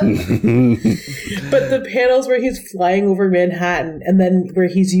Spider-Man. But the panels where he's flying over Manhattan and then where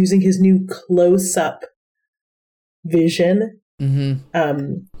he's using his new close-up vision, when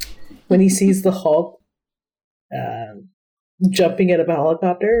he sees the Hulk jumping out of a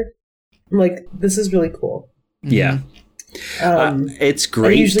helicopter, I'm like, this is really cool. Yeah. It's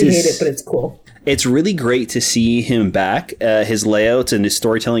great. I usually hate it, but it's cool. It's really great to see him back. His layouts and his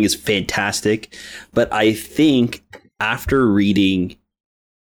storytelling is fantastic. But I think after reading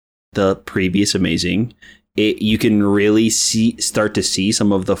the previous Amazing, you can really start to see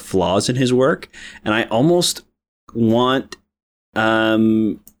some of the flaws in his work. And I almost want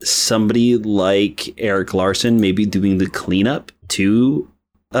somebody like Erik Larsen maybe doing the cleanup to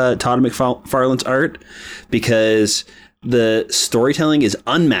Todd McFarlane's art, because the storytelling is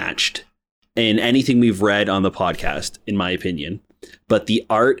unmatched in anything we've read on the podcast, in my opinion. But the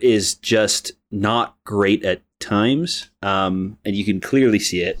art is just not great at times. And you can clearly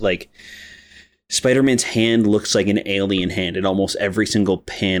see it. Spider-Man's hand looks like an alien hand in almost every single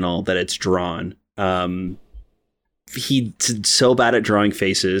panel that it's drawn. He's so bad at drawing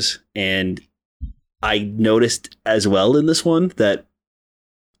faces. And I noticed as well in this one that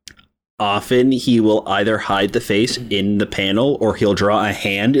often he will either hide the face in the panel or he'll draw a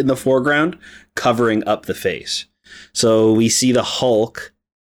hand in the foreground covering up the face. So we see the Hulk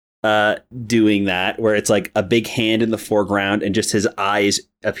doing that, where it's like a big hand in the foreground and just his eyes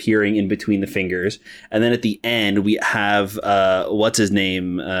appearing in between the fingers. And then at the end, we have what's his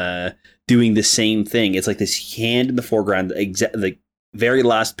name doing the same thing. It's like this hand in the foreground, the very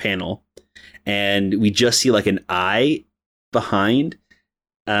last panel. And we just see like an eye behind.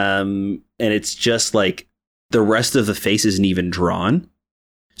 And it's just like the rest of the face isn't even drawn.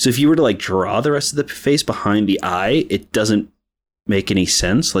 So if you were to like draw the rest of the face behind the eye, it doesn't make any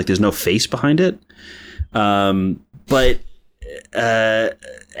sense. Like there's no face behind it. And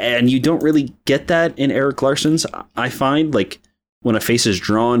you don't really get that in Erik Larsen's. I find like when a face is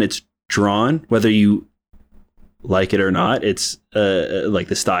drawn, it's drawn, whether you like it or not. It's like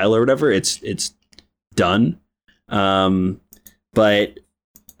the style or whatever. It's done. But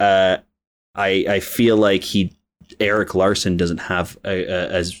I feel like Erik Larsen doesn't have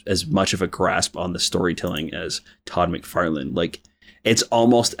as much of a grasp on the storytelling as Todd McFarlane. Like it's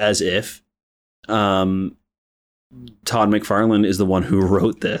almost as if Todd McFarlane is the one who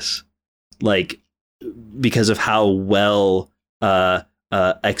wrote this, like because of how well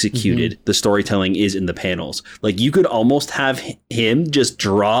executed the storytelling is in the panels. Like you could almost have him just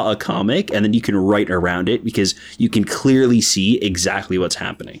draw a comic and then you can write around it because you can clearly see exactly what's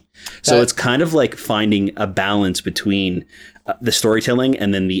happening. So it's kind of like finding a balance between the storytelling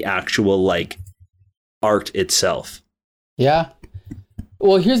and then the actual like art itself. Yeah.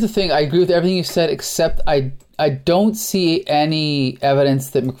 Well, here's the thing. I agree with everything you said, except I don't see any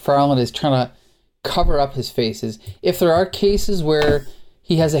evidence that McFarlane is trying to cover up his faces. If there are cases where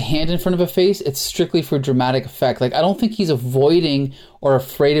he has a hand in front of a face, it's strictly for dramatic effect. Like, I don't think he's avoiding or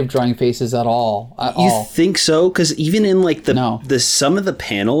afraid of drawing faces at all. You think so? Because even in like the some of the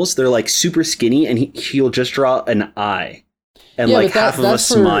panels, they're like super skinny, and he'll just draw an eye and like half of a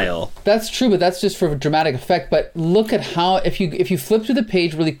smile. That's true, but that's just for dramatic effect. But look at how if you flip through the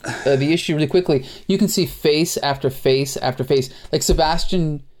page the issue really quickly, you can see face after face after face. Like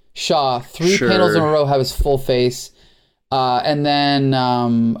Sebastian Shaw, 3 panels in a row have his full face. And then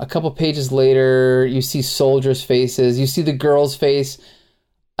a couple pages later, you see soldiers' faces. You see the girl's face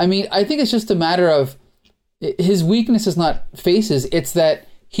I mean, I think it's just a matter of his weakness is not faces. It's that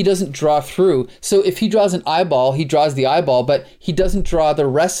he doesn't draw through. So if he draws an eyeball, he draws the eyeball, but he doesn't draw the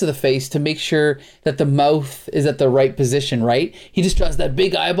rest of the face to make sure that the mouth is at the right position, right? He just draws that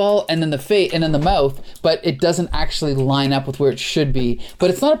big eyeball and then the face and then the mouth, but it doesn't actually line up with where it should be. But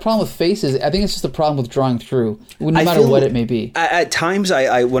it's not a problem with faces. I think it's just a problem with drawing through, no matter what it may be. At times,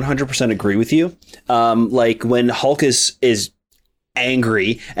 I 100% agree with you. Like when Hulk is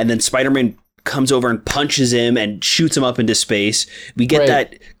angry and then Spider-Man comes over and punches him and shoots him up into space. We get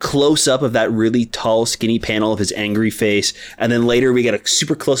that close up of that really tall, skinny panel of his angry face. And then later we get a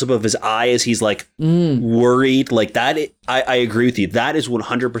super close up of his eye as he's like worried. Like that. I agree with you. That is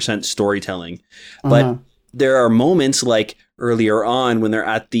 100% storytelling. But there are moments like earlier on when they're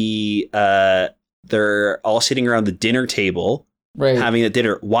at they're all sitting around the dinner table, having a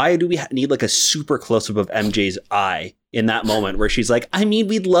dinner. Why do we need like a super close up of MJ's eye in that moment where she's like, I mean,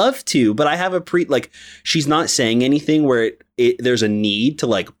 we'd love to, but I have she's not saying anything where there's a need to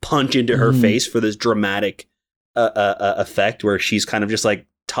like punch into her face for this dramatic effect where she's kind of just like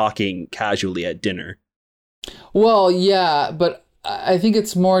talking casually at dinner. Well, yeah, but I think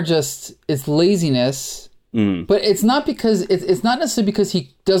it's more just, it's laziness, but it's not because, it's not necessarily because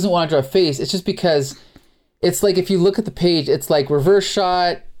he doesn't want to draw a face. It's just because it's like, if you look at the page, it's like reverse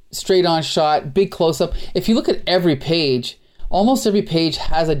shot, straight on shot, big close up. If you look at every page, almost every page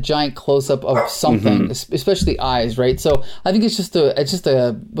has a giant close up of something, especially eyes, right? So I think it's just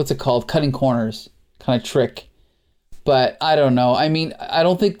a what's it called, cutting corners kind of trick. But I don't know. I mean, I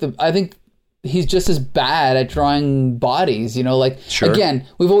think he's just as bad at drawing bodies, you know, like, again,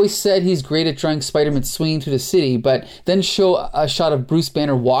 we've always said he's great at drawing Spider-Man swinging through the city, but then show a shot of Bruce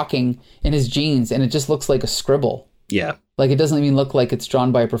Banner walking in his jeans and it just looks like a scribble. Yeah. Like, it doesn't even look like it's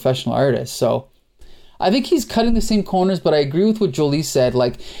drawn by a professional artist. So I think he's cutting the same corners, but I agree with what Jolie said.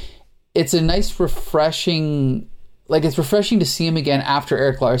 Like, it's a nice, refreshing, like, it's refreshing to see him again after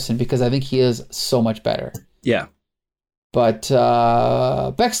Eric Larson because I think he is so much better. Yeah. But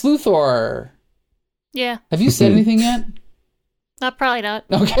Bex Luthor. Yeah. Have you said anything yet? Probably not.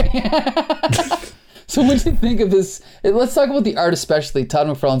 Okay. So what do you think of this? Let's talk about the art, especially Todd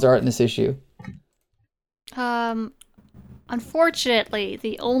McFarlane's art in this issue. Unfortunately,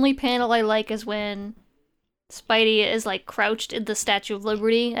 the only panel I like is when Spidey is like crouched in the Statue of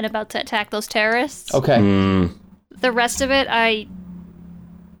Liberty and about to attack those terrorists. Okay. The rest of it, I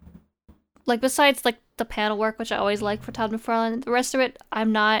like, besides like the panel work, which I always like for Todd McFarlane, the rest of it,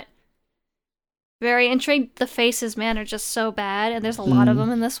 I'm not very intrigued. The faces, man, are just so bad, and there's a lot of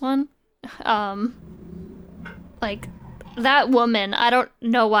them in this one. Like, that woman, I don't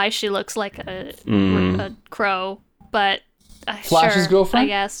know why she looks like a crow, but Flash's girlfriend, I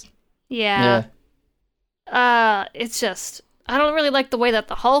guess. Yeah. It's just, I don't really like the way that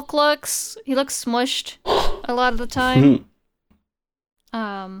the Hulk looks. He looks smushed a lot of the time.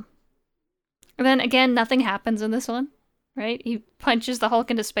 And then again, nothing happens in this one, right? He punches the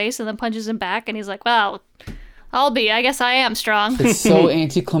Hulk into space and then punches him back, and he's like, well, I guess I am strong. It's so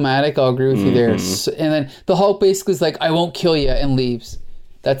anticlimactic. I'll agree with you there. So, and then the Hulk basically is like, I won't kill you, and leaves.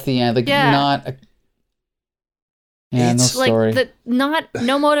 That's the end. Like, not a... Yeah, it's no story. Like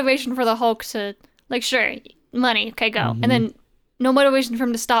no motivation for the Hulk to, like, sure, money, okay, go. And then no motivation for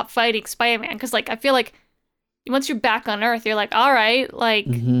him to stop fighting Spider-Man. Because, like, I feel like once you're back on Earth, you're like, all right, like,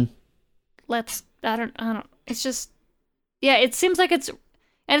 let's, I don't, it's just, yeah, it seems like it's,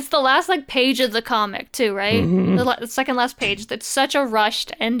 and it's the last, like, page of the comic, too, right? The second last page. That's such a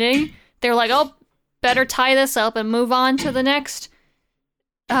rushed ending. They're like, oh, better tie this up and move on to the next,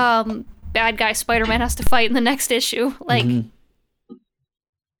 bad guy Spider-Man has to fight in the next issue. Like,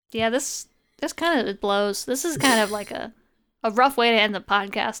 yeah, this kind of blows. This is kind of like a rough way to end the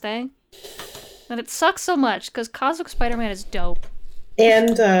podcast, eh? And it sucks so much because Cosmic Spider-Man is dope.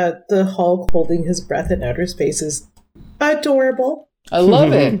 And the Hulk holding his breath in outer space is adorable. I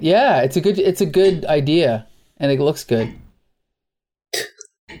love it. Yeah, it's a good idea, and it looks good.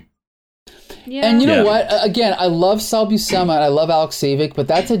 Yeah. And you know what? Again, I love Sal Buscema and I love Alex Savick, but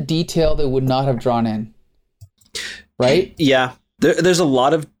that's a detail they would not have drawn in, right? Yeah, there's a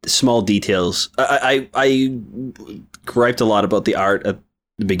lot of small details. I griped a lot about the art at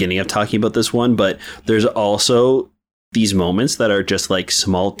the beginning of talking about this one, but there's also these moments that are just like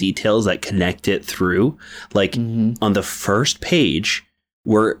small details that connect it through. Like on the first page,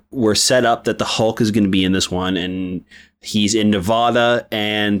 we're set up that the Hulk is going to be in this one, and he's in Nevada,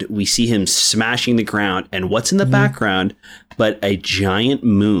 and we see him smashing the ground. And what's in the background but a giant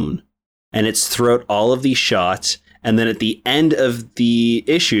moon? And it's throughout all of these shots. And then at the end of the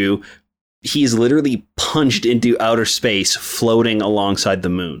issue, he's literally punched into outer space, floating alongside the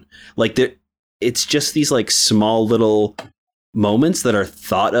moon. Like it's just these like small little moments that are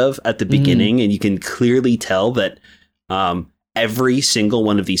thought of at the beginning, and you can clearly tell that every single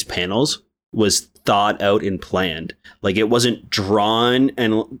one of these panels was thought out and planned. Like it wasn't drawn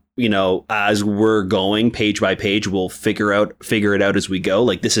and, you know, as we're going page by page, we'll figure it out as we go.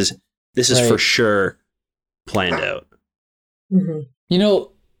 Like this is right. For sure planned out. Mm-hmm. You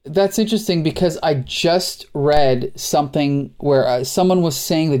know, that's interesting because I just read something where someone was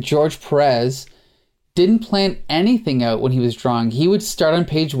saying that George Perez didn't plan anything out when he was drawing. He would start on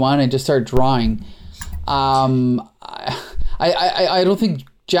page 1 and just start drawing. I don't think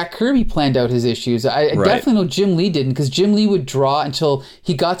Jack Kirby planned out his issues. I definitely know Jim Lee didn't, because Jim Lee would draw until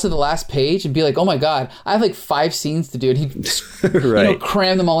he got to the last page and be like, oh my God, I have like 5 scenes to do. And he'd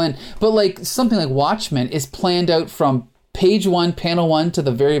cram them all in. But like something like Watchmen is planned out from page 1, panel 1 to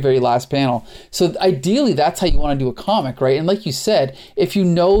the very, very last panel. So ideally, that's how you want to do a comic, right? And like you said, if you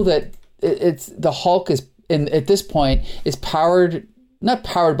know that it's the Hulk is at this point is not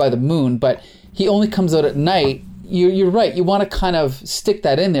powered by the moon, but he only comes out at night. You're right. You want to kind of stick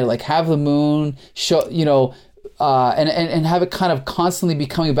that in there, like have the moon show, you know, and have it kind of constantly be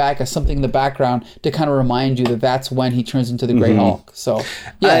coming back as something in the background to kind of remind you that that's when he turns into the Great Hulk. So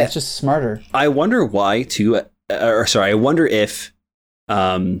yeah, it's just smarter. I wonder why too. I wonder if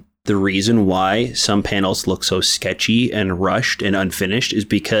the reason why some panels look so sketchy and rushed and unfinished is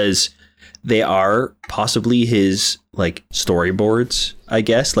because they are possibly his like storyboards, I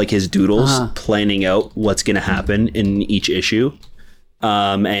guess, like his doodles planning out what's going to happen in each issue.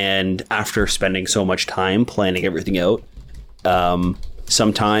 And after spending so much time planning everything out,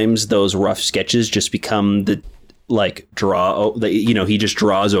 sometimes those rough sketches just become the like he just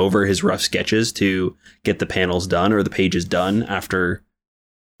draws over his rough sketches to get the panels done or the pages done after,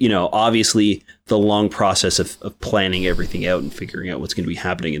 you know, obviously the long process of planning everything out and figuring out what's going to be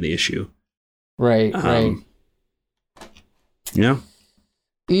happening in the issue. Right, right. Yeah.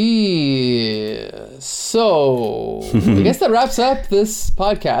 So I guess that wraps up this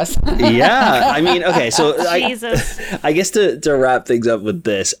podcast. Yeah. I mean, okay, so Jesus. I guess to wrap things up with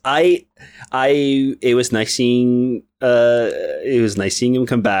this, it was nice seeing him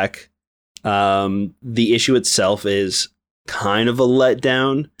come back. The issue itself is kind of a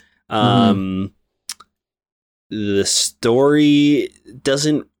letdown. The story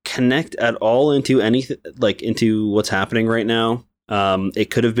doesn't connect at all into anything, like into what's happening right now.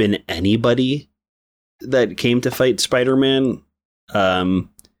 It could have been anybody that came to fight Spider-Man that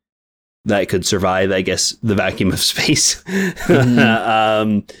could survive, I guess, the vacuum of space.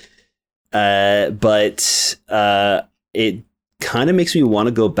 But it kind of makes me want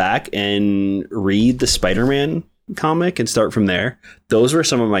to go back and read the Spider-Man comic and start from there. Those were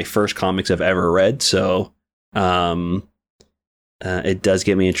some of my first comics I've ever read, so it does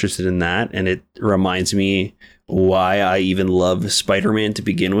get me interested in that, and it reminds me why I even love Spider-Man to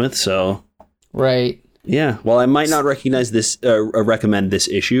begin with. So, right, yeah. While I might not recognize this, recommend this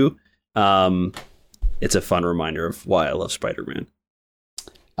issue, it's a fun reminder of why I love Spider-Man.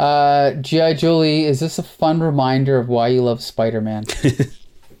 G.I. Jolie, is this a fun reminder of why you love Spider-Man?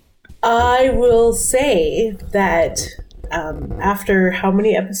 I will say that after how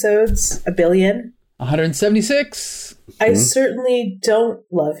many episodes? 1 billion? 176. I certainly don't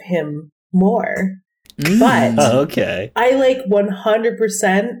love him more. But okay. I like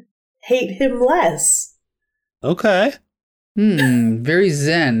 100% hate him less. Okay. Very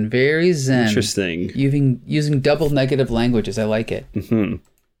zen. Very zen. Interesting. Using double negative languages. I like it. Mm-hmm.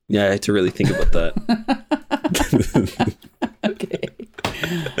 Yeah, I had to really think about that. Okay.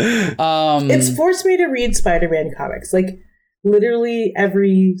 It's forced me to read Spider-Man comics. Like, literally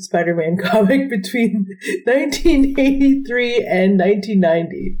every Spider-Man comic between 1983 and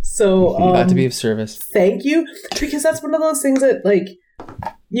 1990. So, glad to be of service. Thank you. Because that's one of those things that, like,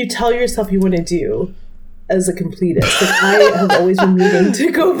 you tell yourself you want to do as a completist. Like, I have always been meaning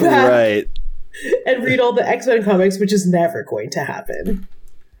to go back and read all the X-Men comics, which is never going to happen.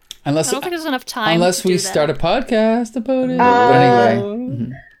 I don't think there's enough time. Unless we start a podcast about it. But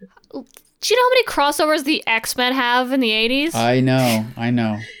anyway. Do you know how many crossovers the X-Men have in the 80s? I know.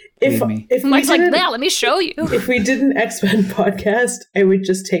 If Mike's like, yeah, let me show you. If we did an X-Men podcast, I would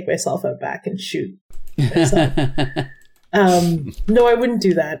just take myself out back and shoot myself. No, I wouldn't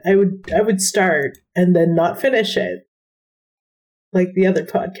do that. I would start and then not finish it, like the other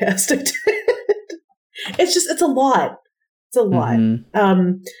podcast I did. It's a lot. It's a lot.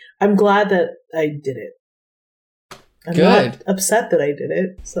 I'm glad that I did it. I'm not upset that I did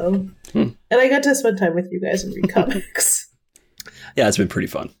it. So, and I got to spend time with you guys and read comics. Yeah, it's been pretty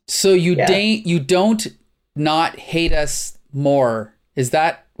fun. So you don't not hate us more. Is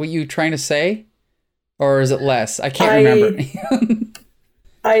that what you're trying to say? Or is it less? I can't remember.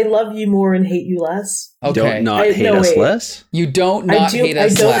 I love you more and hate you less. Okay. Don't not hate us less? You don't not hate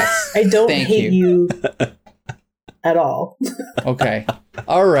us less. I don't hate you at all. Okay.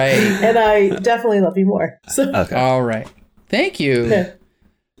 All right. And I definitely love you more. So. Okay. All right. Thank you. Yeah.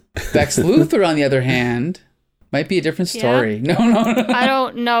 Bex Luthor, on the other hand, might be a different story. Yeah. No. I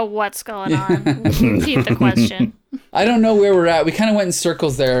don't know what's going on. Repeat the question. I don't know where we're at. We kind of went in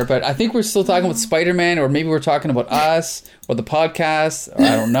circles there, but I think we're still talking about Spider-Man, or maybe we're talking about us or the podcast, or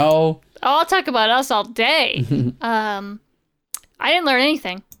I don't know. I'll talk about us all day. I didn't learn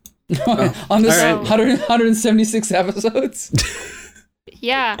anything. On this All right. 176 episodes?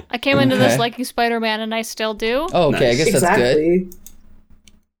 Yeah, I came into this liking Spider-Man, and I still do. Oh, okay, I guess that's good. Exactly.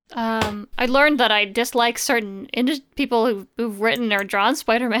 I learned that I dislike certain people who've written or drawn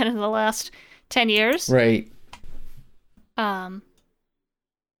Spider-Man in the last 10 years. Right.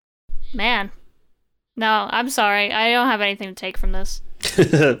 Man. No, I'm sorry. I don't have anything to take from this.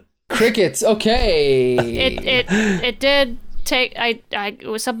 Crickets, okay. It did take it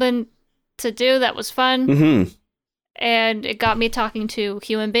was something to do that was fun. Mm-hmm. And it got me talking to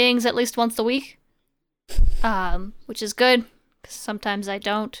human beings at least once a week. Which is good, because sometimes I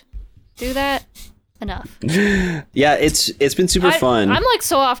don't do that enough. Yeah, it's been super fun. I'm like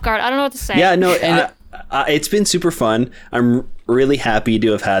so off guard. I don't know what to say. Yeah, no, it's been super fun. I'm really happy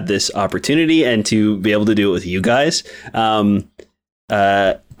to have had this opportunity and to be able to do it with you guys.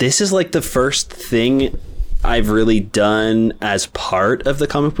 This is like the first thing I've really done as part of the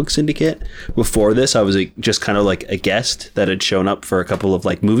Comic Book Syndicate. Before this, I was just kind of like a guest that had shown up for a couple of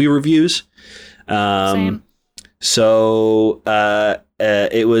like movie reviews. Same. So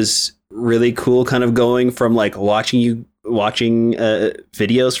it was really cool kind of going from like watching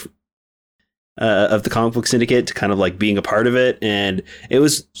videos of the Comic Book Syndicate to kind of like being a part of it. And it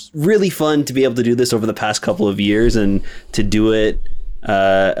was really fun to be able to do this over the past couple of years and to do it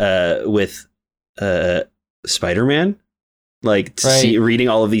with Spider-Man. Like reading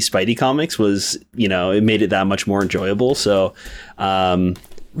all of these Spidey comics was, it made it that much more enjoyable. So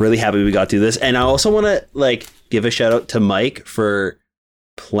really happy we got to do this. And I also want to like give a shout out to Mike for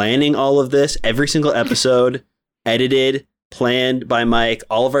planning all of this. Every single episode edited, planned by Mike.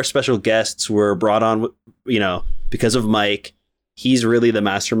 All of our special guests were brought on, because of Mike. He's really the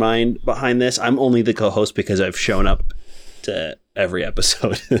mastermind behind this. I'm only the co-host because I've shown up to every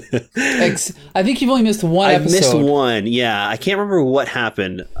episode. I think you've only missed one episode. I've missed one. Yeah. I can't remember what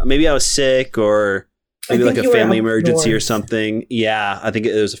happened. Maybe I was sick or maybe like a family emergency or something. Yeah. I think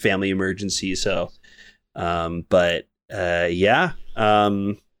it was a family emergency. So, yeah.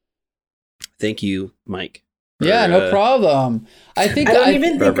 Thank you, Mike. Yeah, no problem. I don't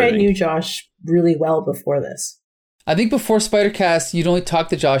even think I knew Josh really well before this. I think before Spidercast, you'd only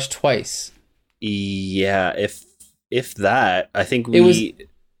talked to Josh twice. Yeah, if that, I think we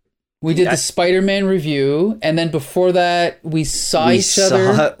did the Spider-Man review, and then before that, we saw each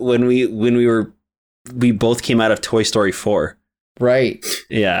other when we both came out of Toy Story 4. Right.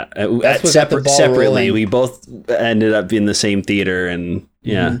 Yeah. Separately, rolling. We both ended up in the same theater, and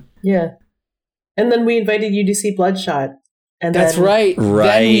yeah. Mm-hmm. Yeah. And then we invited you to see Bloodshot. And that's then, right.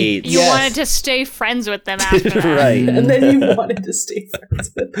 Right. You wanted to stay friends with them after that. Right. And then you wanted to stay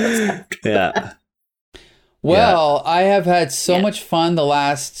friends with us after that. Well, I have had so much fun the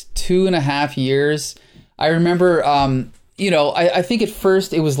last 2.5 years. I remember, I think at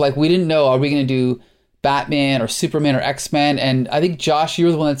first it was like, we didn't know, are we going to do Batman or Superman or X-Men? And I think, Josh, you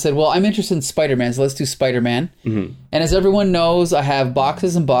were the one that said, well, I'm interested in Spider-Man, so let's do Spider-Man. Mm-hmm. And as everyone knows, I have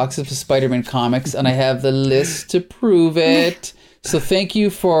boxes and boxes of Spider-Man comics, and I have the list to prove it. So thank you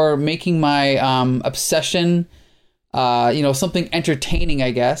for making my obsession, something entertaining,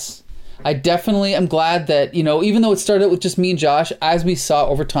 I guess. I definitely am glad that, even though it started with just me and Josh, as we saw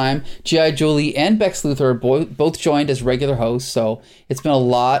over time, G.I. Jolie and Bex Luthor both joined as regular hosts. So it's been a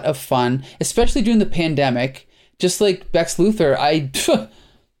lot of fun, especially during the pandemic. Just like Bex Luthor,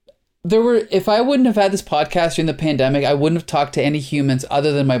 if I wouldn't have had this podcast during the pandemic, I wouldn't have talked to any humans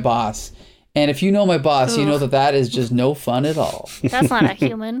other than my boss. And if you know my boss, you know that is just no fun at all. That's not a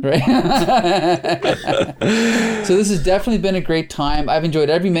human. Right? So this has definitely been a great time. I've enjoyed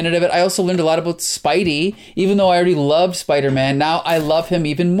every minute of it. I also learned a lot about Spidey. Even though I already loved Spider-Man, now I love him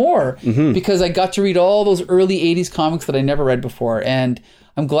even more because I got to read all those early 80s comics that I never read before. And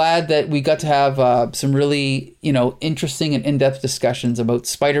I'm glad that we got to have some really, interesting and in-depth discussions about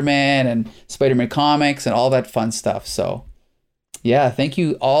Spider-Man and Spider-Man comics and all that fun stuff. So yeah, thank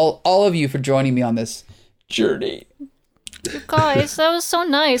you all of you for joining me on this journey. Guys, that was so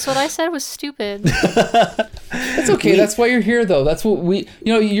nice. What I said was stupid. It's okay. That's why you're here, though. That's what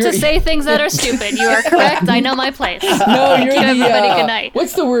you're To say things that are stupid. You are correct. I know my place. No, you're Thank you, the everybody. Good night.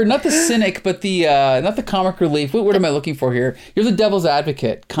 what's the word? Not the cynic, but the not the comic relief. What word am I looking for here? You're the devil's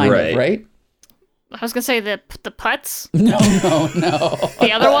advocate, kind of, right? I was gonna say the putz. No.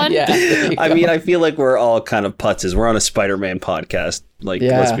 The other one. Yeah. I mean, I feel like we're all kind of putzes. We're on a Spider-Man podcast. Like,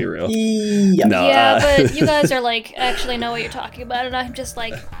 Yeah. let's be real. Yep. No, Yeah, but you guys are like actually know what you're talking about, and I'm just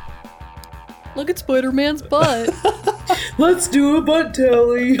like, look at Spider-Man's butt. Let's do a butt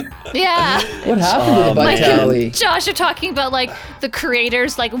tally. Yeah. What happened to the butt Mike tally? and Josh are talking about like the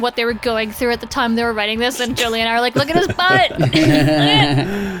creators, like what they were going through at the time they were writing this, and Julie and I are like, look at his butt.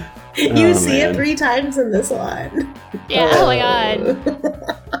 You see it 3 times in this one. Yeah. Oh my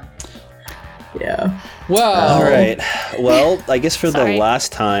god. Yeah. Well, all right. Well, I guess for Sorry. the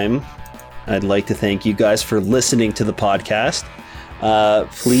last time, I'd like to thank you guys for listening to the podcast.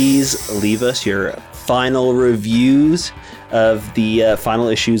 Please leave us your final reviews of the final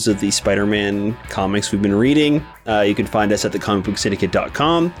issues of the Spider-Man comics we've been reading. You can find us at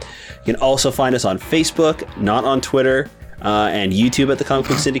thecomicbooksyndicate.com. You can also find us on Facebook, not on Twitter, and YouTube at The Comic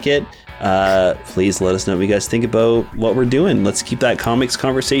Book Syndicate. Please let us know what you guys think about what we're doing. Let's keep that comics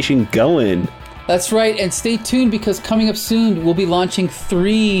conversation going. that's right. And stay tuned because coming up soon, we'll be launching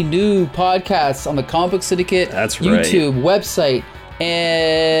 3 new podcasts on the Comic Book Syndicate That's right. YouTube website.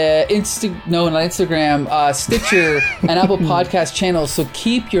 And Instagram, Stitcher, and Apple Podcast channels. So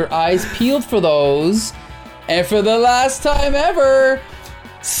keep your eyes peeled for those. And for the last time ever,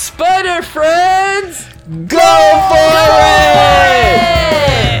 Spider Friends, go for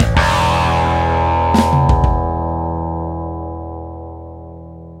it!